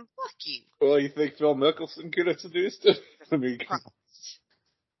out with him. Fuck you. Well, you think Phil Mickelson could have seduced him? I mean,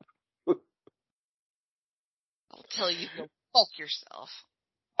 I'll tell you, go fuck yourself.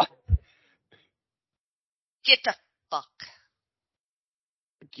 Get the fuck.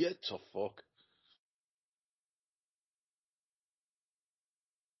 Get the fuck.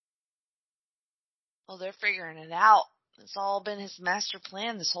 Well, they're figuring it out. It's all been his master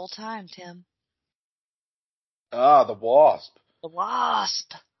plan this whole time, Tim. Ah, the wasp. The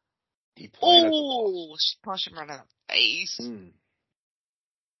wasp. He planted the Oh, wasp. she punched him right in the face.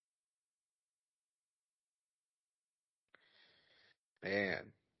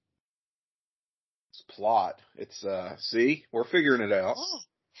 Man. It's plot. It's, see? We're figuring it out. Oh.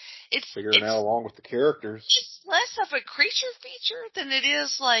 It's Figuring it out along with the characters. It's less of a creature feature than it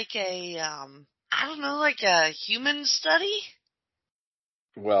is like a, I don't know, like a human study?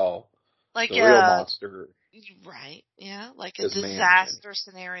 Well, like the real monster. Right, yeah. Like a is disaster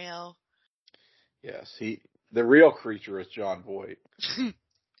scenario. Yes, the real creature is Jon Voight.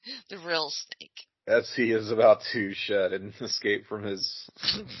 The real snake. As he is about to shed and escape from his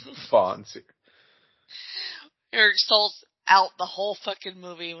bonds. Eric Stoltz out the whole fucking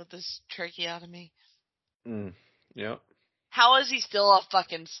movie with this tracheotomy. Yep. How is he still off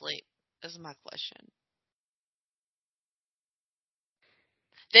fucking sleep? Is my question.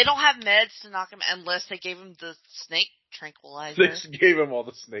 They don't have meds to knock him unless they gave him the snake tranquilizer. They just gave him all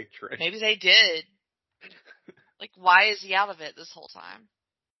the snake train. Maybe they did. Like, why is he out of it this whole time?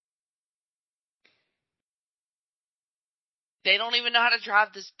 They don't even know how to drive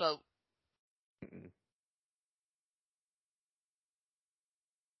this boat.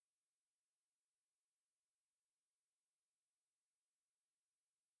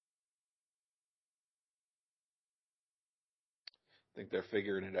 I think they're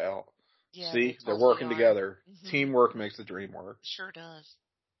figuring it out. Yeah, see, they're totally working are. together. Teamwork makes the dream work. Sure does.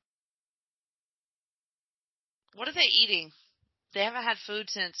 What are they eating? They haven't had food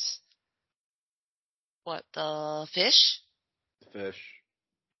since, what, the fish? The fish.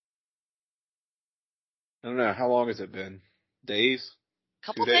 I don't know. How long has it been? Days?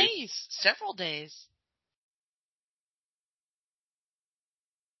 Couple days. Several days.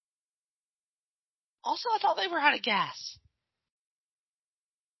 Also, I thought they were out of gas.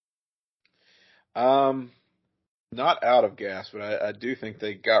 Not out of gas, but I do think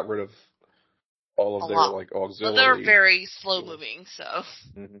they got rid of all of their like auxiliary. Well, they're very slow moving, so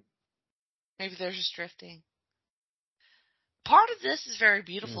maybe they're just drifting. Part of this is very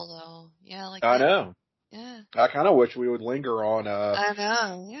beautiful, though. Yeah, like I know. Yeah. I kind of wish we would linger on. I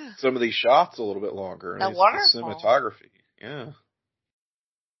know. Yeah. Some of these shots a little bit longer. The waterfall. Cinematography. Yeah.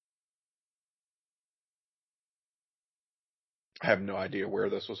 I have no idea where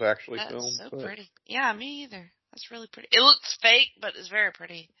this was actually filmed. That's so pretty. Yeah, me either. That's really pretty. It looks fake, but it's very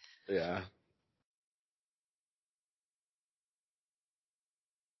pretty. Yeah.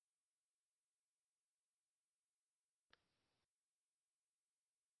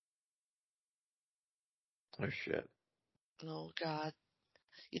 Oh, shit. Oh, God.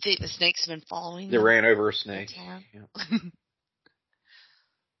 You think the snakes have been following them? They ran over a snake. Yeah.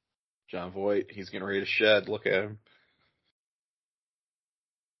 Jon Voight, he's getting ready to shed. Look at him.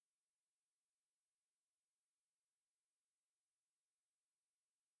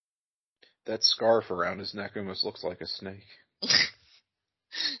 That scarf around his neck almost looks like a snake.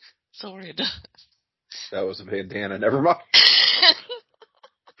 Sorry, it does. That was a bandana. Never mind.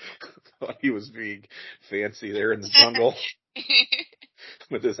 Thought he was being fancy there in the jungle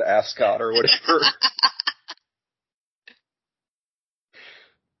with his ascot or whatever.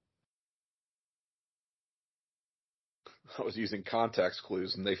 I was using context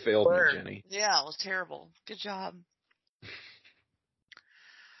clues and they failed me, Jenny. Yeah, it was terrible. Good job.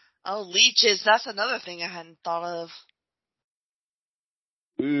 Oh, leeches. That's another thing I hadn't thought of.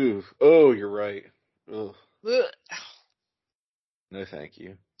 Ooh. Oh, you're right. Ugh. Ugh. No, thank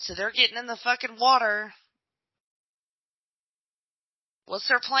you. So they're getting in the fucking water. What's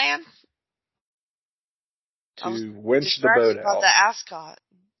their plan? To winch the boat out. About the ascot.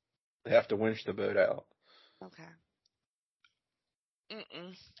 They have to winch the boat out. Okay.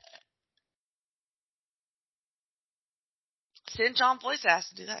 Send Jon Voight's ass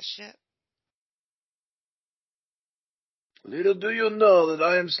to do that shit. Little do you know that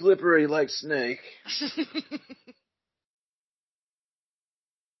I am slippery like snake.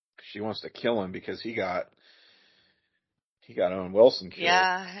 She wants to kill him because he got Owen Wilson killed.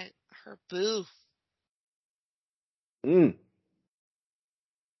 Yeah, her boo.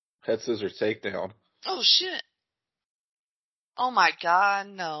 Head scissors takedown. Oh shit. Oh my god,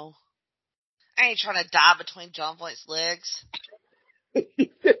 no. I ain't trying to die between Jon Voight's legs.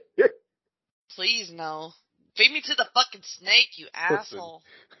 Please, no. Feed me to the fucking snake, you asshole.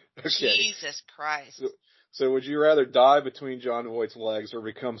 Okay. Jesus Christ. So would you rather die between Jon Voight's legs or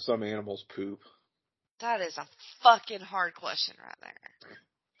become some animal's poop? That is a fucking hard question right there.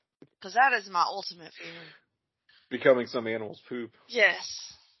 Because that is my ultimate fear. Becoming some animal's poop?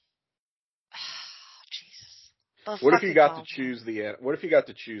 Yes. Jesus. What if you got to choose the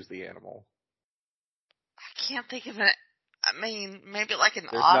animal? I can't think of it. I mean, maybe like an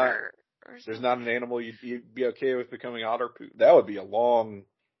otter. There's not an animal you'd be okay with becoming otter poop. That would be a long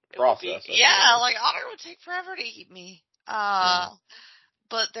process. Yeah, like otter would take forever to eat me.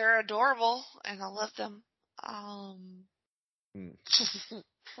 But they're adorable and I love them. I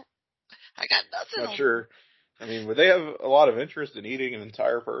got nothing. Not sure. I mean, would they have a lot of interest in eating an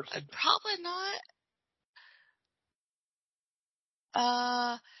entire person? Probably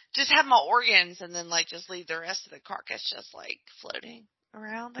not. Just have my organs and then like just leave the rest of the carcass just like floating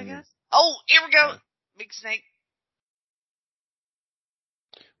around, I guess. Oh, here we go. Big snake.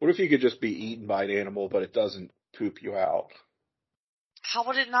 What if you could just be eaten by an animal, but it doesn't poop you out? How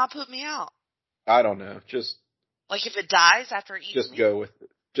would it not poop me out? I don't know. Just like if it dies after it eats me?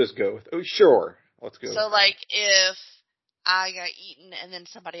 Just go with. Oh, sure. Let's go. So like if I got eaten and then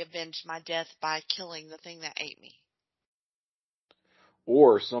somebody avenged my death by killing the thing that ate me.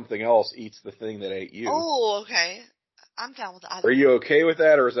 Or something else eats the thing that ate you. Oh, okay. I'm down with either. Are you okay with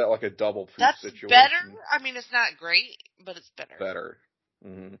that, or is that like a double poop situation? That's better. I mean, it's not great, but it's better. Better.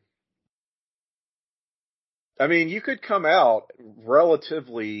 Mm-hmm. I mean, you could come out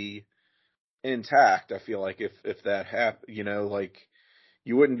relatively intact, I feel like, if that happened. You know, like,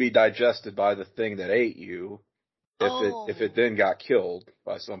 you wouldn't be digested by the thing that ate you if it then got killed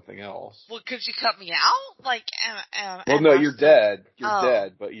by something else. Well, could you cut me out? Like, well, no, you're dead. You're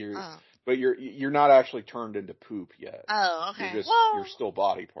dead, but you're not actually turned into poop yet. Oh, okay. You're still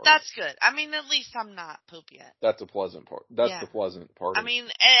body part. That's good. I mean, at least I'm not poop yet. That's a pleasant part. That's the pleasant part. I mean,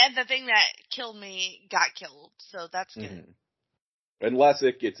 and the thing that killed me got killed, so that's good. Mm-hmm. Unless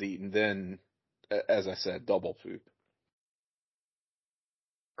it gets eaten, then, as I said, double poop.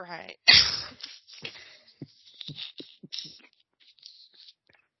 Right.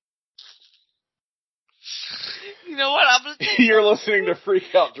 You know what? I'm gonna take You're listening to Freak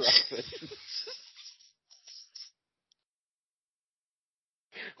Out Driving,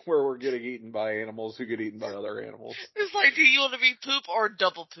 where we're getting eaten by animals who get eaten by other animals. It's like, do you want to be poop or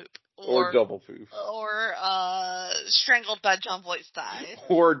double poop? Or double poop. Or strangled by Jon Voight's thigh.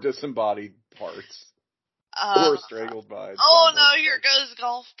 Or disembodied parts. Or strangled by. Oh no! Here goes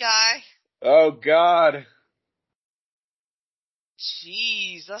golf guy. Oh God.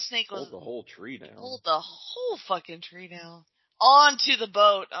 Jeez, that snake was... Pulled the whole tree down. Pulled the whole fucking tree down. Onto the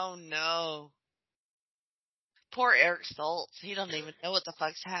boat. Oh, no. Poor Eric Stoltz. He doesn't even know what the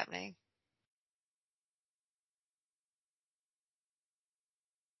fuck's happening.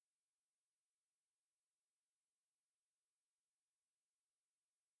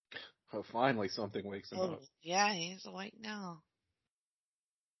 Oh, finally something wakes him up. Yeah, he's awake now.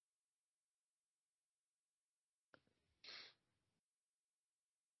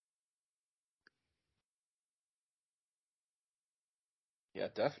 Yeah,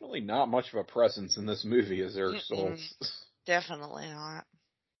 definitely not much of a presence in this movie as Eric Stoltz. Definitely not.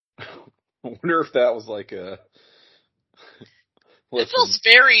 I wonder if that was like a. It feels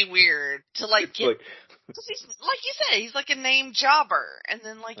very weird to like get. Like, Cause he's like you said, he's like a named jobber, and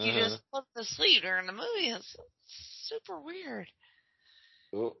then like you just put him to sleep during the movie. It's super weird.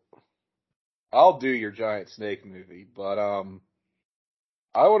 I'll do your giant snake movie, but I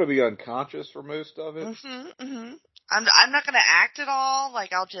want to be unconscious for most of it. I'm not gonna act at all.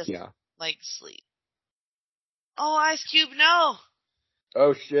 Like I'll just like sleep. Oh, Ice Cube, no.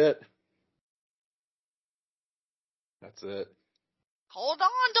 Oh shit. That's it. Hold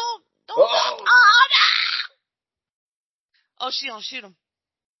on, don't. Oh, No! Oh, she don't shoot him.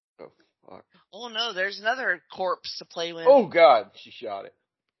 Oh fuck. Oh no, there's another corpse to play with. Oh god, she shot it.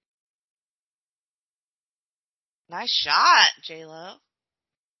 Nice shot, J-Lo.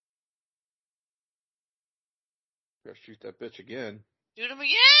 Gotta shoot that bitch again. Shoot him again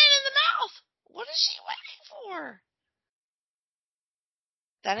in the mouth. What is she waiting for?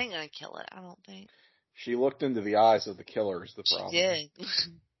 That ain't gonna kill it, I don't think. She looked into the eyes of the killer is the problem. She did.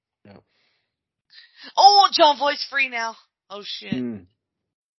 Yeah. Oh, Jon Voight's free now. Oh shit.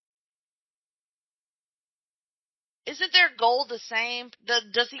 Isn't their goal the same?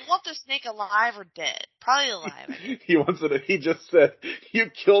 Does he want the snake alive or dead? Probably alive. He wants it. He just said, "You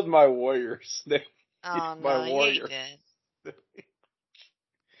killed my warrior snake." Oh no, my warrior. he did.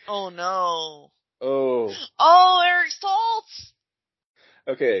 Oh no. Oh, Eric Stoltz.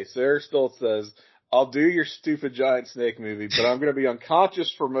 Okay, so Eric Stoltz says, "I'll do your stupid giant snake movie, but I'm going to be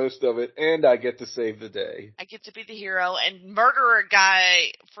unconscious for most of it, and I get to save the day. I get to be the hero and murder a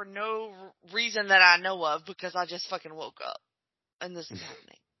guy for no reason that I know of because I just fucking woke up and this is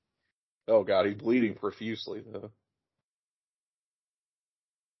happening." Oh god, he's bleeding profusely though.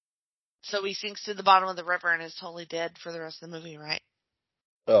 So he sinks to the bottom of the river and is totally dead for the rest of the movie, right?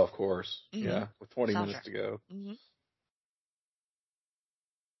 Oh, of course. Yeah, with 20 minutes to go.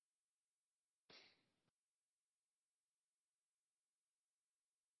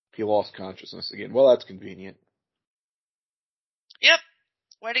 He lost consciousness again. Well, that's convenient. Yep.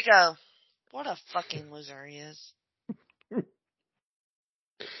 Way to go. What a fucking loser he is.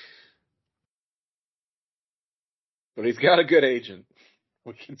 But he's got a good agent.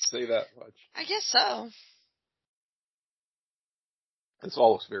 We can say that much. I guess so. This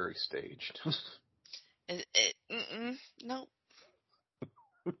all looks very staged. No.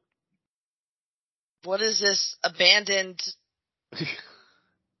 What is this abandoned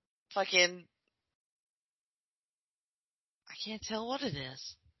fucking... I can't tell what it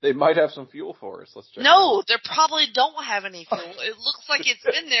is. They might have some fuel for us. Let's check. No, they probably don't have any fuel. It looks like it's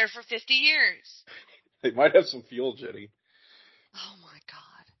been there for 50 years. They might have some fuel, Jenny. Oh my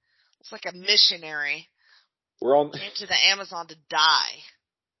god. It's like a missionary. Came to the Amazon to die.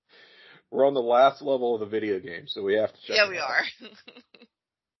 We're on the last level of the video game, so we have to check. Yeah, we are.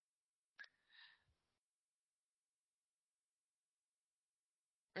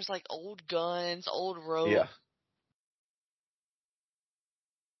 There's like old guns, old rope. Yeah.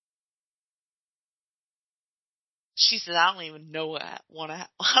 She said, "I don't even know I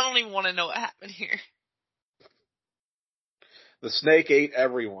don't even want to know what happened here." The snake ate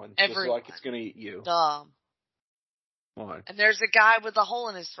everyone. Just like it's going to eat you. Dumb. Why? And there's a guy with a hole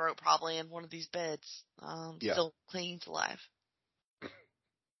in his throat probably in one of these beds. Still clinging to life.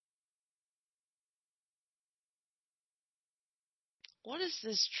 What is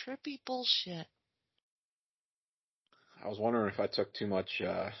this trippy bullshit? I was wondering if I took too much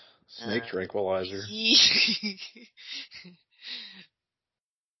snake tranquilizer.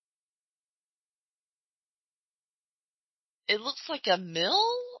 It looks like a mill?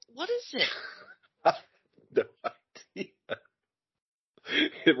 What is it? No idea.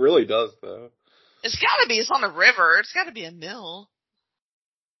 It really does, though. It's gotta be. It's on a river. It's gotta be a mill.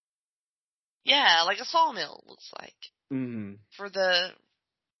 Yeah, like a sawmill, looks like. Mm-hmm. For the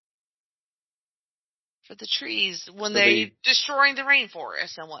trees when they're destroying the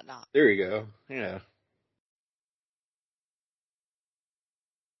rainforest and whatnot. There you go. Yeah.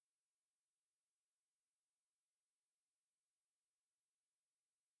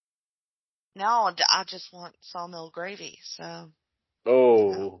 Now I just want sawmill gravy, so.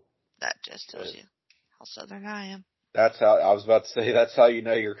 Oh. That just tells you how southern I am. That's how, I was about to say, that's how you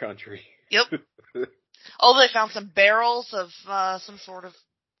know your country. Yep. Oh, they found some barrels of some sort of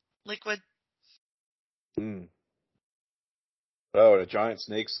liquid. Mm. Oh, and a giant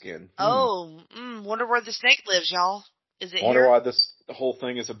snake skin. Oh, wonder where the snake lives, y'all. Is it wonder here? why this whole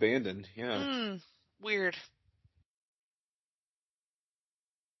thing is abandoned. Yeah. Weird.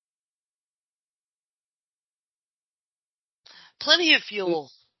 Plenty of fuel.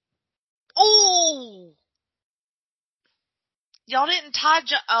 Oh! Y'all didn't tie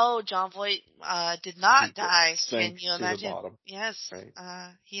Jon Voight did not die. Sank Can you to imagine? the bottom. Yes. Right.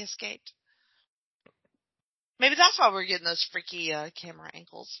 He escaped. Maybe that's why we're getting those freaky camera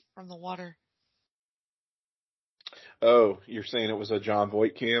angles from the water. Oh, you're saying it was a Jon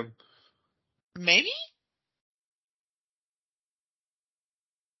Voight cam? Maybe?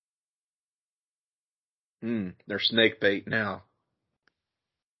 They're snake bait now.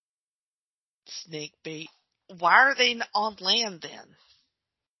 Snake bait. Why are they on land then?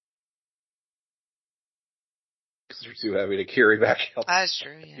 Because they're too heavy to carry back out. That's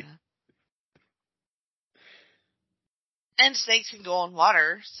true, yeah. And snakes can go on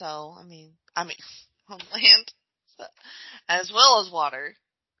water, so, I mean, on land, as well as water.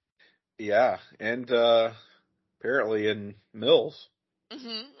 Yeah, and apparently in mills.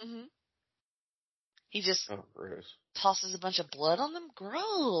 Mm-hmm. He just gross. tosses a bunch of blood on them?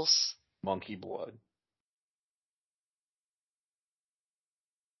 Gross. Monkey blood.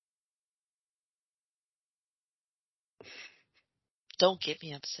 Don't get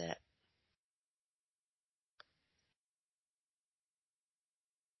me upset.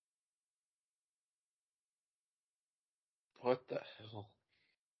 What the hell?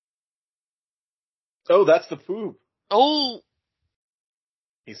 Oh, that's the poop. Oh!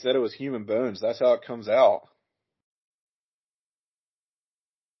 He said it was human bones. That's how it comes out.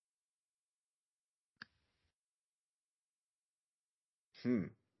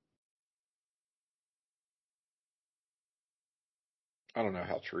 I don't know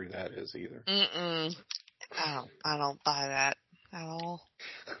how true that is either. I don't buy that at all.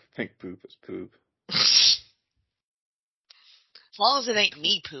 I think poop is poop. As long as it ain't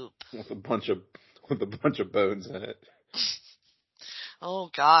me poop. With a bunch of bones in it.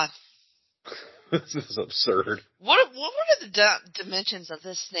 Oh God. This is absurd. What are the dimensions of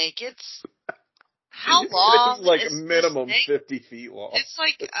this snake? It's how long? It's like is minimum this snake? 50 feet long. It's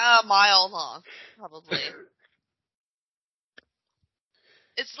like a mile long, probably.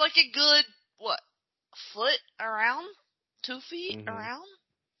 It's like a good foot around, 2 feet around,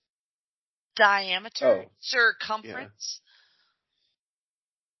 diameter, circumference.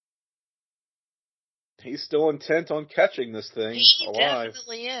 Yeah. He's still intent on catching this thing alive. He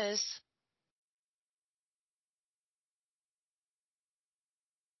definitely is.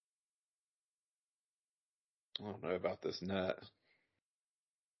 I don't know about this net.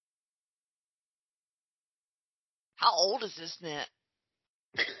 How old is this net?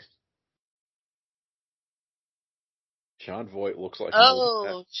 Jon Voight looks like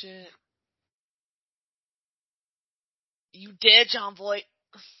oh shit! You dead, Jon Voight?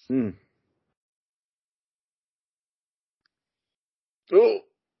 Oh,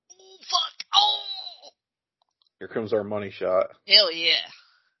 Fuck! Oh! Here comes our money shot. Hell yeah!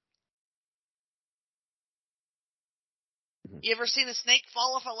 You ever seen a snake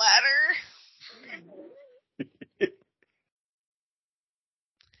fall off a ladder?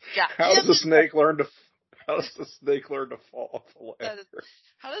 How does the snake learn to fall off a ladder?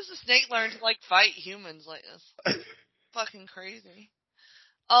 How does the snake learn to fight humans like this? Fucking crazy.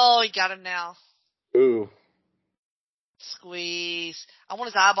 Oh, he got him now. Ooh. Squeeze. I want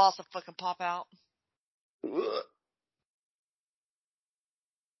his eyeballs to fucking pop out. Ugh.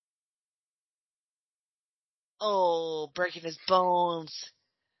 Oh, breaking his bones.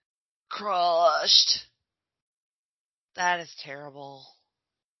 Crushed. That is terrible.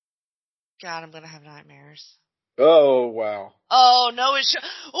 God, I'm gonna have nightmares. Oh, wow. Oh, no,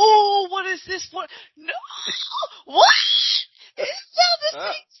 oh, what is this? What? No! What? It's down this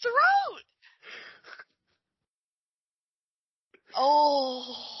thing's throat!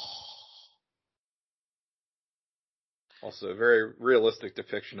 Oh. Also, a very realistic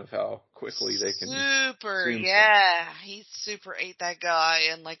depiction of how quickly they can. Super, yeah. He super ate that guy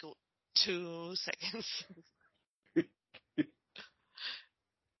in 2 seconds.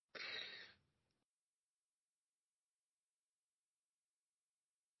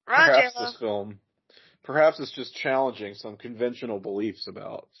 Perhaps it's just challenging some conventional beliefs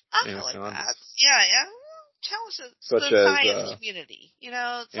about anacondas. Like that. Yeah. Challenge Such the as, science community.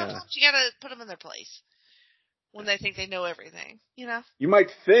 Sometimes you gotta put them in their place when they think they know everything. You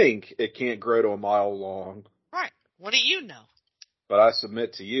might think it can't grow to a mile long. Right. What do you know? But I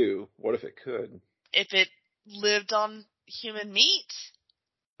submit to you, what if it could? If it lived on human meat?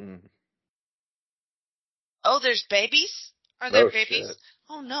 Oh, there's babies? Are there babies? Shit.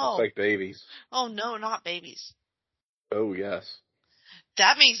 Oh, no. Looks like babies. Oh, no, not babies. Oh, yes.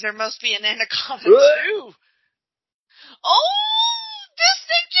 That means there must be an anaconda, too. Oh, this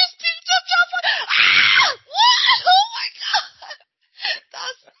thing just picked up Jon Voight. Ah! What? Oh, my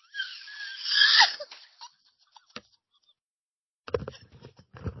God.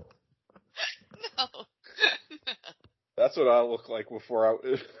 That's what I look like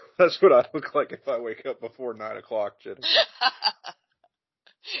that's what I look like if I wake up before 9 o'clock, Jenny.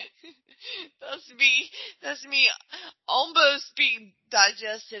 That's me almost being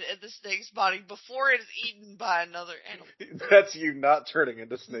digested in the snake's body before it is eaten by another animal. That's you not turning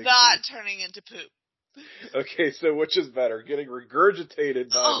into snake Not poop. turning into poop. Okay, so which is better, getting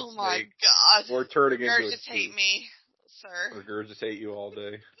regurgitated by the snake? Oh my god. Or turning into a Regurgitate spook? me, sir. Regurgitate you all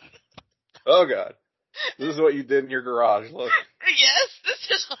day. Oh god. This is what you did in your garage, look. Yes, this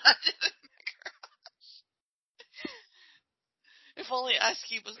is what I did in my garage. If only Ice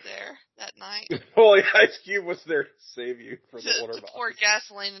Cube was there that night. If only Ice Cube was there to save you from the water To bottle. pour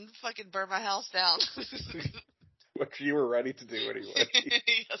gasoline and fucking burn my house down. Which you were ready to do anyway.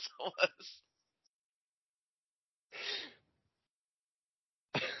 Yes, I was.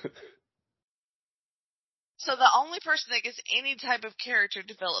 So the only person that gets any type of character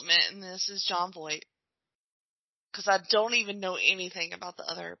development in this is Jon Voight. Because I don't even know anything about the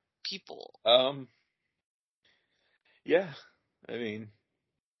other people. Yeah. I mean...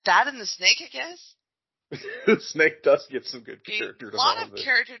 That and the snake, I guess? The snake does get some good character development. A lot development. of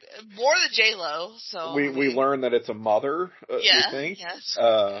character... More than J-Lo, so... We learn that it's a mother, yeah, we think. Yes.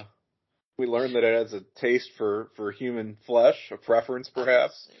 We learn that it has a taste for human flesh, a preference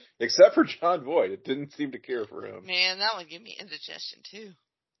perhaps. Except for Jon Voight. It didn't seem to care for him. Man, that would give me indigestion, too.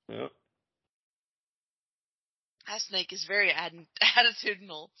 Yep. That snake is very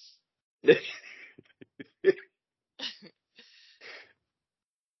attitudinal.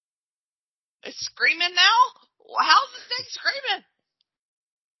 It's screaming now? How's the snake screaming?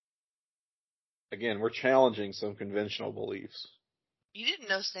 Again, we're challenging some conventional beliefs. You didn't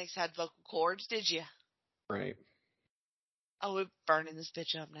know snakes had vocal cords, did you? Right. Oh, we're burning this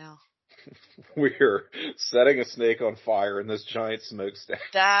bitch up now. We're setting a snake on fire in this giant smokestack.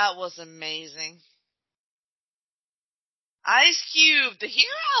 That was amazing. Ice Cube, the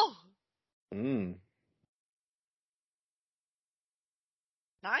hero!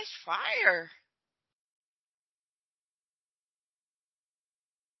 Nice fire.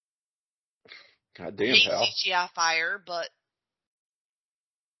 God damn, hate pal. CGI fire, but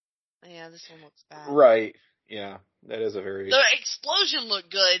yeah, this one looks bad. Right. Yeah, that is a very... The explosion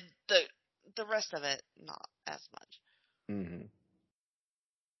looked good. The rest of it, not as much. Mm-hmm.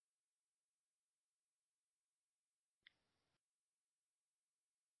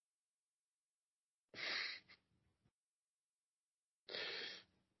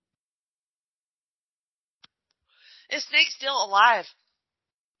 Is Snake still alive?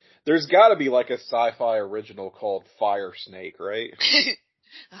 There's got to be like a sci-fi original called Fire Snake, right?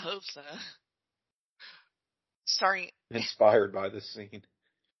 I hope so. Starring Inspired by this scene.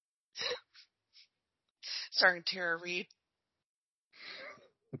 Starring Tara Reid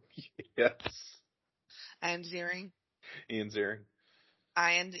Yes. and Ziering. Ian Ziering.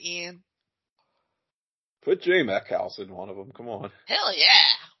 And Ian. Put Jay Metcalf in one of them. Come on. Hell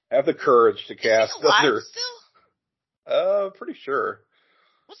yeah! Have the courage to cast Is he alive other. still? Pretty sure.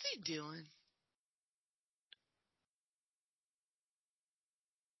 What's he doing?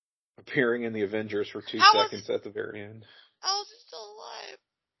 Appearing in the Avengers for 2 How seconds at the very end. How is he still alive?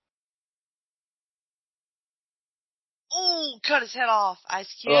 Oh, cut his head off.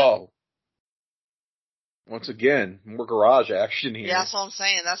 Ice Cube. Oh. Once again, more garage action here. Yeah, that's what I'm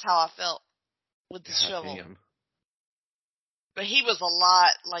saying. That's how I felt with the God shovel. damn. But he was a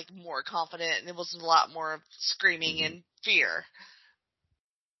lot, more confident, and it was a lot more of screaming and fear.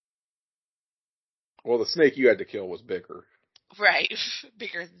 Well, the snake you had to kill was bigger. Right.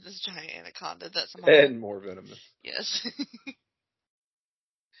 Bigger than this giant anaconda. That's And more venomous. Yes.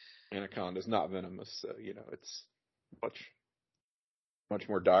 Anaconda's not venomous, so, it's much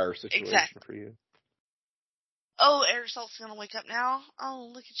more dire situation Exactly. for you. Oh, Eric Stoltz is going to wake up now?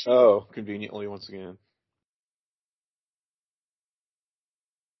 Oh, look at you. Oh, conveniently once again.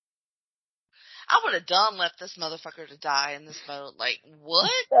 I would have done left this motherfucker to die in this boat. What?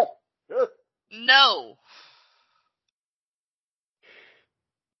 No.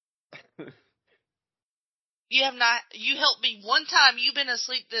 You helped me one time. You've been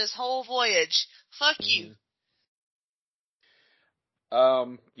asleep this whole voyage. Fuck you.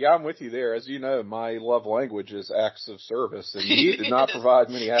 Yeah, I'm with you there. As you know, my love language is acts of service, and he did not provide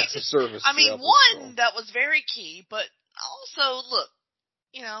many acts of service. I mean, one, that was very key, but also, look,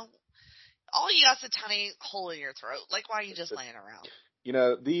 all you got's a tiny hole in your throat. Why are you just laying around?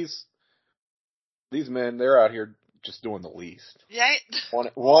 These men, they're out here just doing the least. Yeah.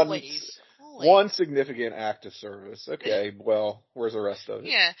 Always. One significant act of service. Okay, well, where's the rest of it?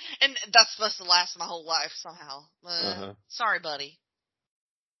 Yeah, and that's supposed to last my whole life somehow. Sorry, buddy.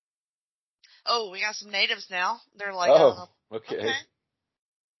 Oh, we got some natives now. They're like, Oh, okay.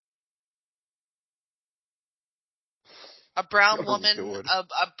 A brown What are we woman, doing?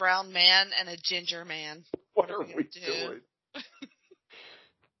 a brown man, and a ginger man. What are we doing?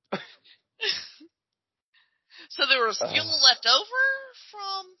 So there was fuel left over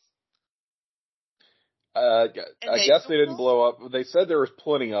from. I guess they didn't blow up. They said there was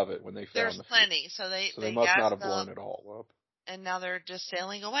plenty of it when they found There's the plenty, so they must not have blown it all up. And now they're just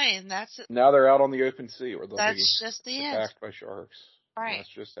sailing away, and that's it. Now they're out on the open sea, where they'll That's be just the end. attacked by sharks. Right. That's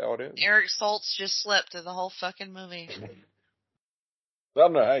just how it is. Eric Stoltz just slept through the whole fucking movie. I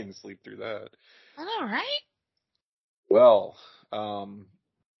don't know how you can sleep through that. I know, right? Well, that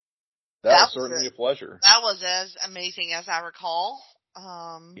was certainly a pleasure. That was as amazing as I recall.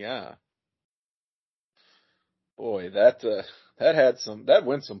 Yeah. Boy, that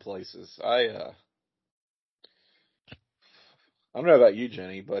went some places. I don't know about you,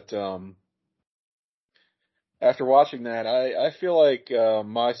 Jenny, but after watching that, I feel like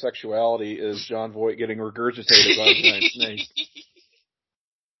my sexuality is Jon Voight getting regurgitated by a giant snake.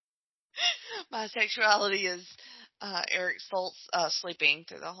 My sexuality is Eric Stoltz sleeping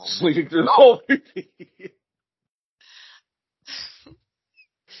through the whole movie. Sleeping through the whole movie.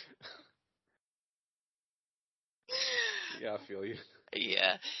 Yeah, I feel you.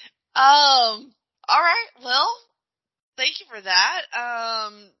 Yeah. All right. Well, thank you for that.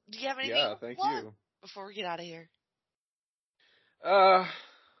 Do you have anything? Yeah, thank you. Before we get out of here.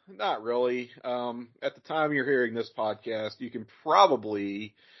 Not really. At the time you're hearing this podcast, you can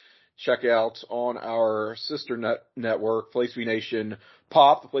probably check out on our sister network, Place V Nation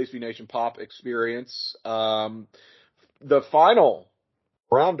Pop, the Place V Nation Pop Experience, the final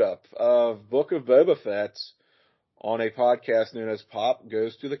roundup of Book of Boba Fett on a podcast known as Pop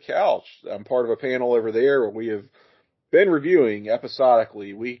Goes to the Couch. I'm part of a panel over there where we have been reviewing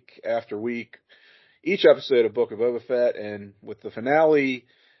episodically, week after week, each episode of Book of Boba Fett, and with the finale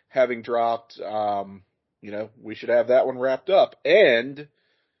having dropped, we should have that one wrapped up. And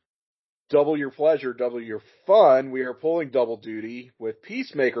double your pleasure, double your fun, we are pulling double duty with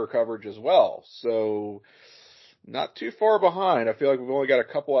Peacemaker coverage as well. So, not too far behind. I feel like we've only got a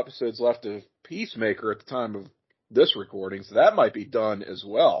couple episodes left of Peacemaker at the time of this recording, so that might be done as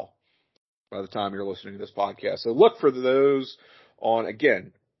well by the time you're listening to this podcast. So look for those on,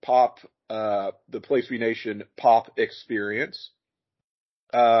 again, Pop, the Place V Nation Pop Experience.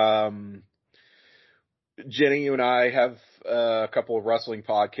 Jenny, you and I have a couple of wrestling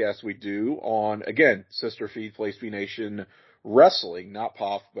podcasts we do on, again, Sister Feed Place V Nation Wrestling, not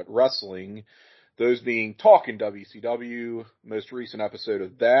Pop, but Wrestling. Those being Talkin' WCW. Most recent episode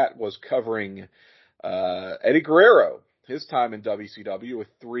of that was covering Eddie Guerrero, his time in WCW, with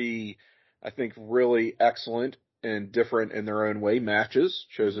 3, I think, really excellent and different in their own way matches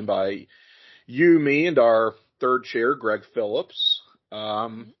chosen by you, me, and our third chair, Greg Phillips.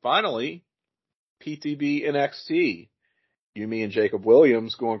 Finally, PTB NXT. You, me, and Jacob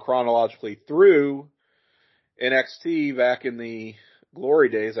Williams going chronologically through NXT back in the glory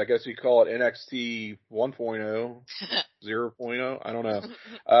days. I guess you call it NXT 1.0, 0.0. I don't know.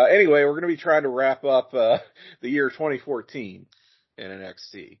 Anyway, we're going to be trying to wrap up the year 2014 in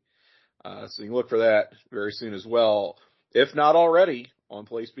NXT. So you can look for that very soon as well, if not already, on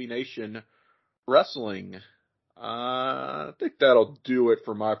Place V Nation Wrestling. I think that'll do it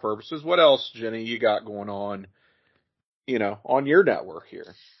for my purposes. What else, Jenny, you got going on, on your network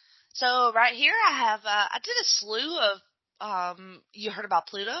here? So right here I have, I did a slew of, you heard about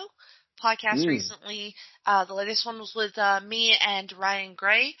Pluto podcast recently. The latest one was with me and Ryan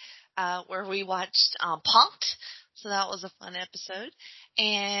Gray, where we watched Punk'd. So that was a fun episode.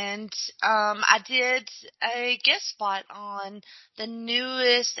 And I did a guest spot on the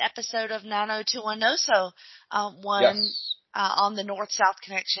newest episode of 90210. So on the North-South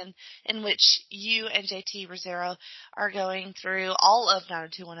Connection, in which you and JT Rosero are going through all of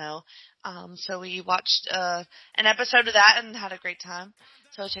 90210. So we watched an episode of that and had a great time.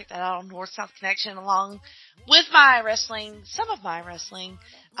 So check that out on North-South Connection, along with my wrestling, some of my wrestling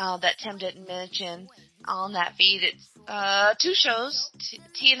that Tim didn't mention on that feed. It's 2 shows,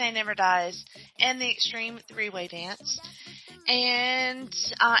 TNA Never Dies and the Extreme 3-Way Dance. And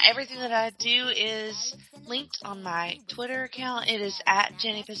everything that I do is linked on my Twitter account. It is at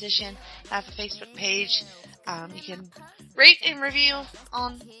Jenny Position. I have a Facebook page. You can rate and review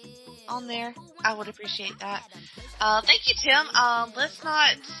on there. I would appreciate that. Thank you, Tim. Let's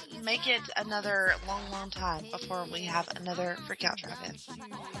not make it another long time before we have another Freak Out Drive-In.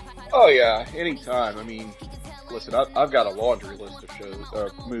 Oh, yeah, anytime. I mean, Listen, I've got a laundry list of shows,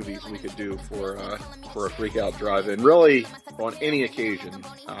 movies we could do for a freak out drive-in. Really, on any occasion.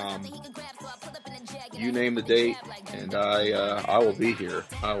 You name the date, and I will be here.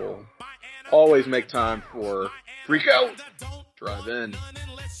 I will always make time for freak out drive-in,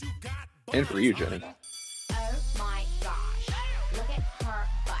 and for you, Jenny.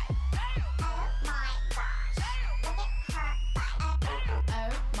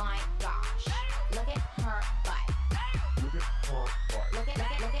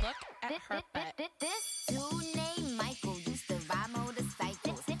 This dude named Michael used to ride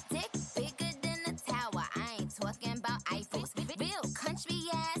motorcycles. Bigger than a tower. I ain't talking about Eiffels. Real country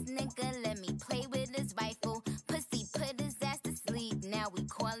ass nigga, let me play with his rifle. Pussy put his ass to sleep. Now we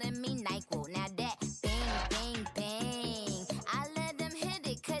calling me NyQuil. Now that bang, bang, bang. I let him hit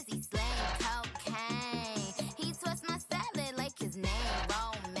it cause he slang cocaine. He twists my salad like his name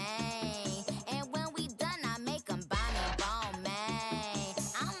Romaine. And when we done, I make him buy me Romaine.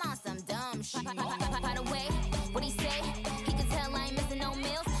 I'm on some dumb shit. By the way, what he say? He can tell I ain't missing no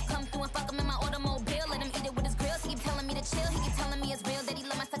meals. Come through and fuck him in my automobile. Let him eat it with his grills. He keep telling me to chill. He keep telling me it's real that he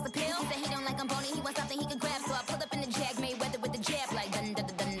love my sex appeal. He said he don't like I'm bony. He wants something he can grab. So I pull up in the Jag, made weather with the jab like dun dun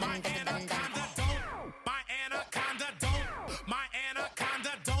dun dun dun dun dun dun. My anaconda don't. My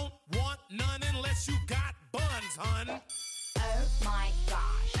anaconda don't want none unless you got buns, hun. Oh my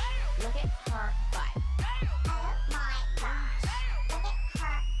gosh, look at her butt. Oh my gosh, look at her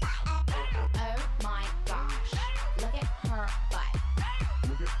butt. Oh my gosh, look at her butt.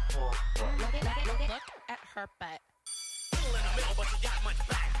 Look at her butt. Little in the middle, but you got much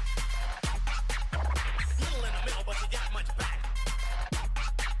back. Little in the middle, but you got much back.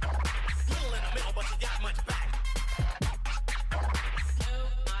 Little in the middle, but you got much back. Oh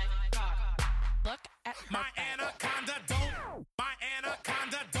my god, look at her My anaconda don't. My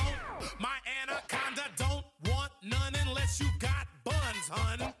anaconda don't. My anaconda don't want none unless you got buns,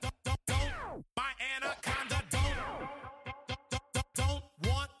 hun. Don't. My anaconda don't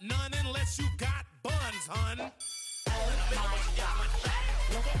want none unless you got buns, hun. Oh my gosh,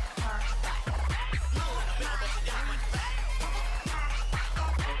 look at her butt. Oh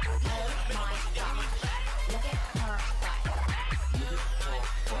my gosh, look at her butt.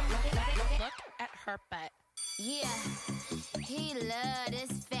 Look at her butt. Yeah, he love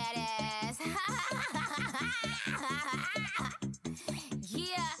this fat ass.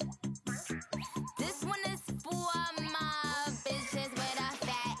 Yeah, this one is for my bitches with a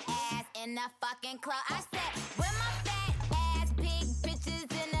fat ass in the fucking club. I said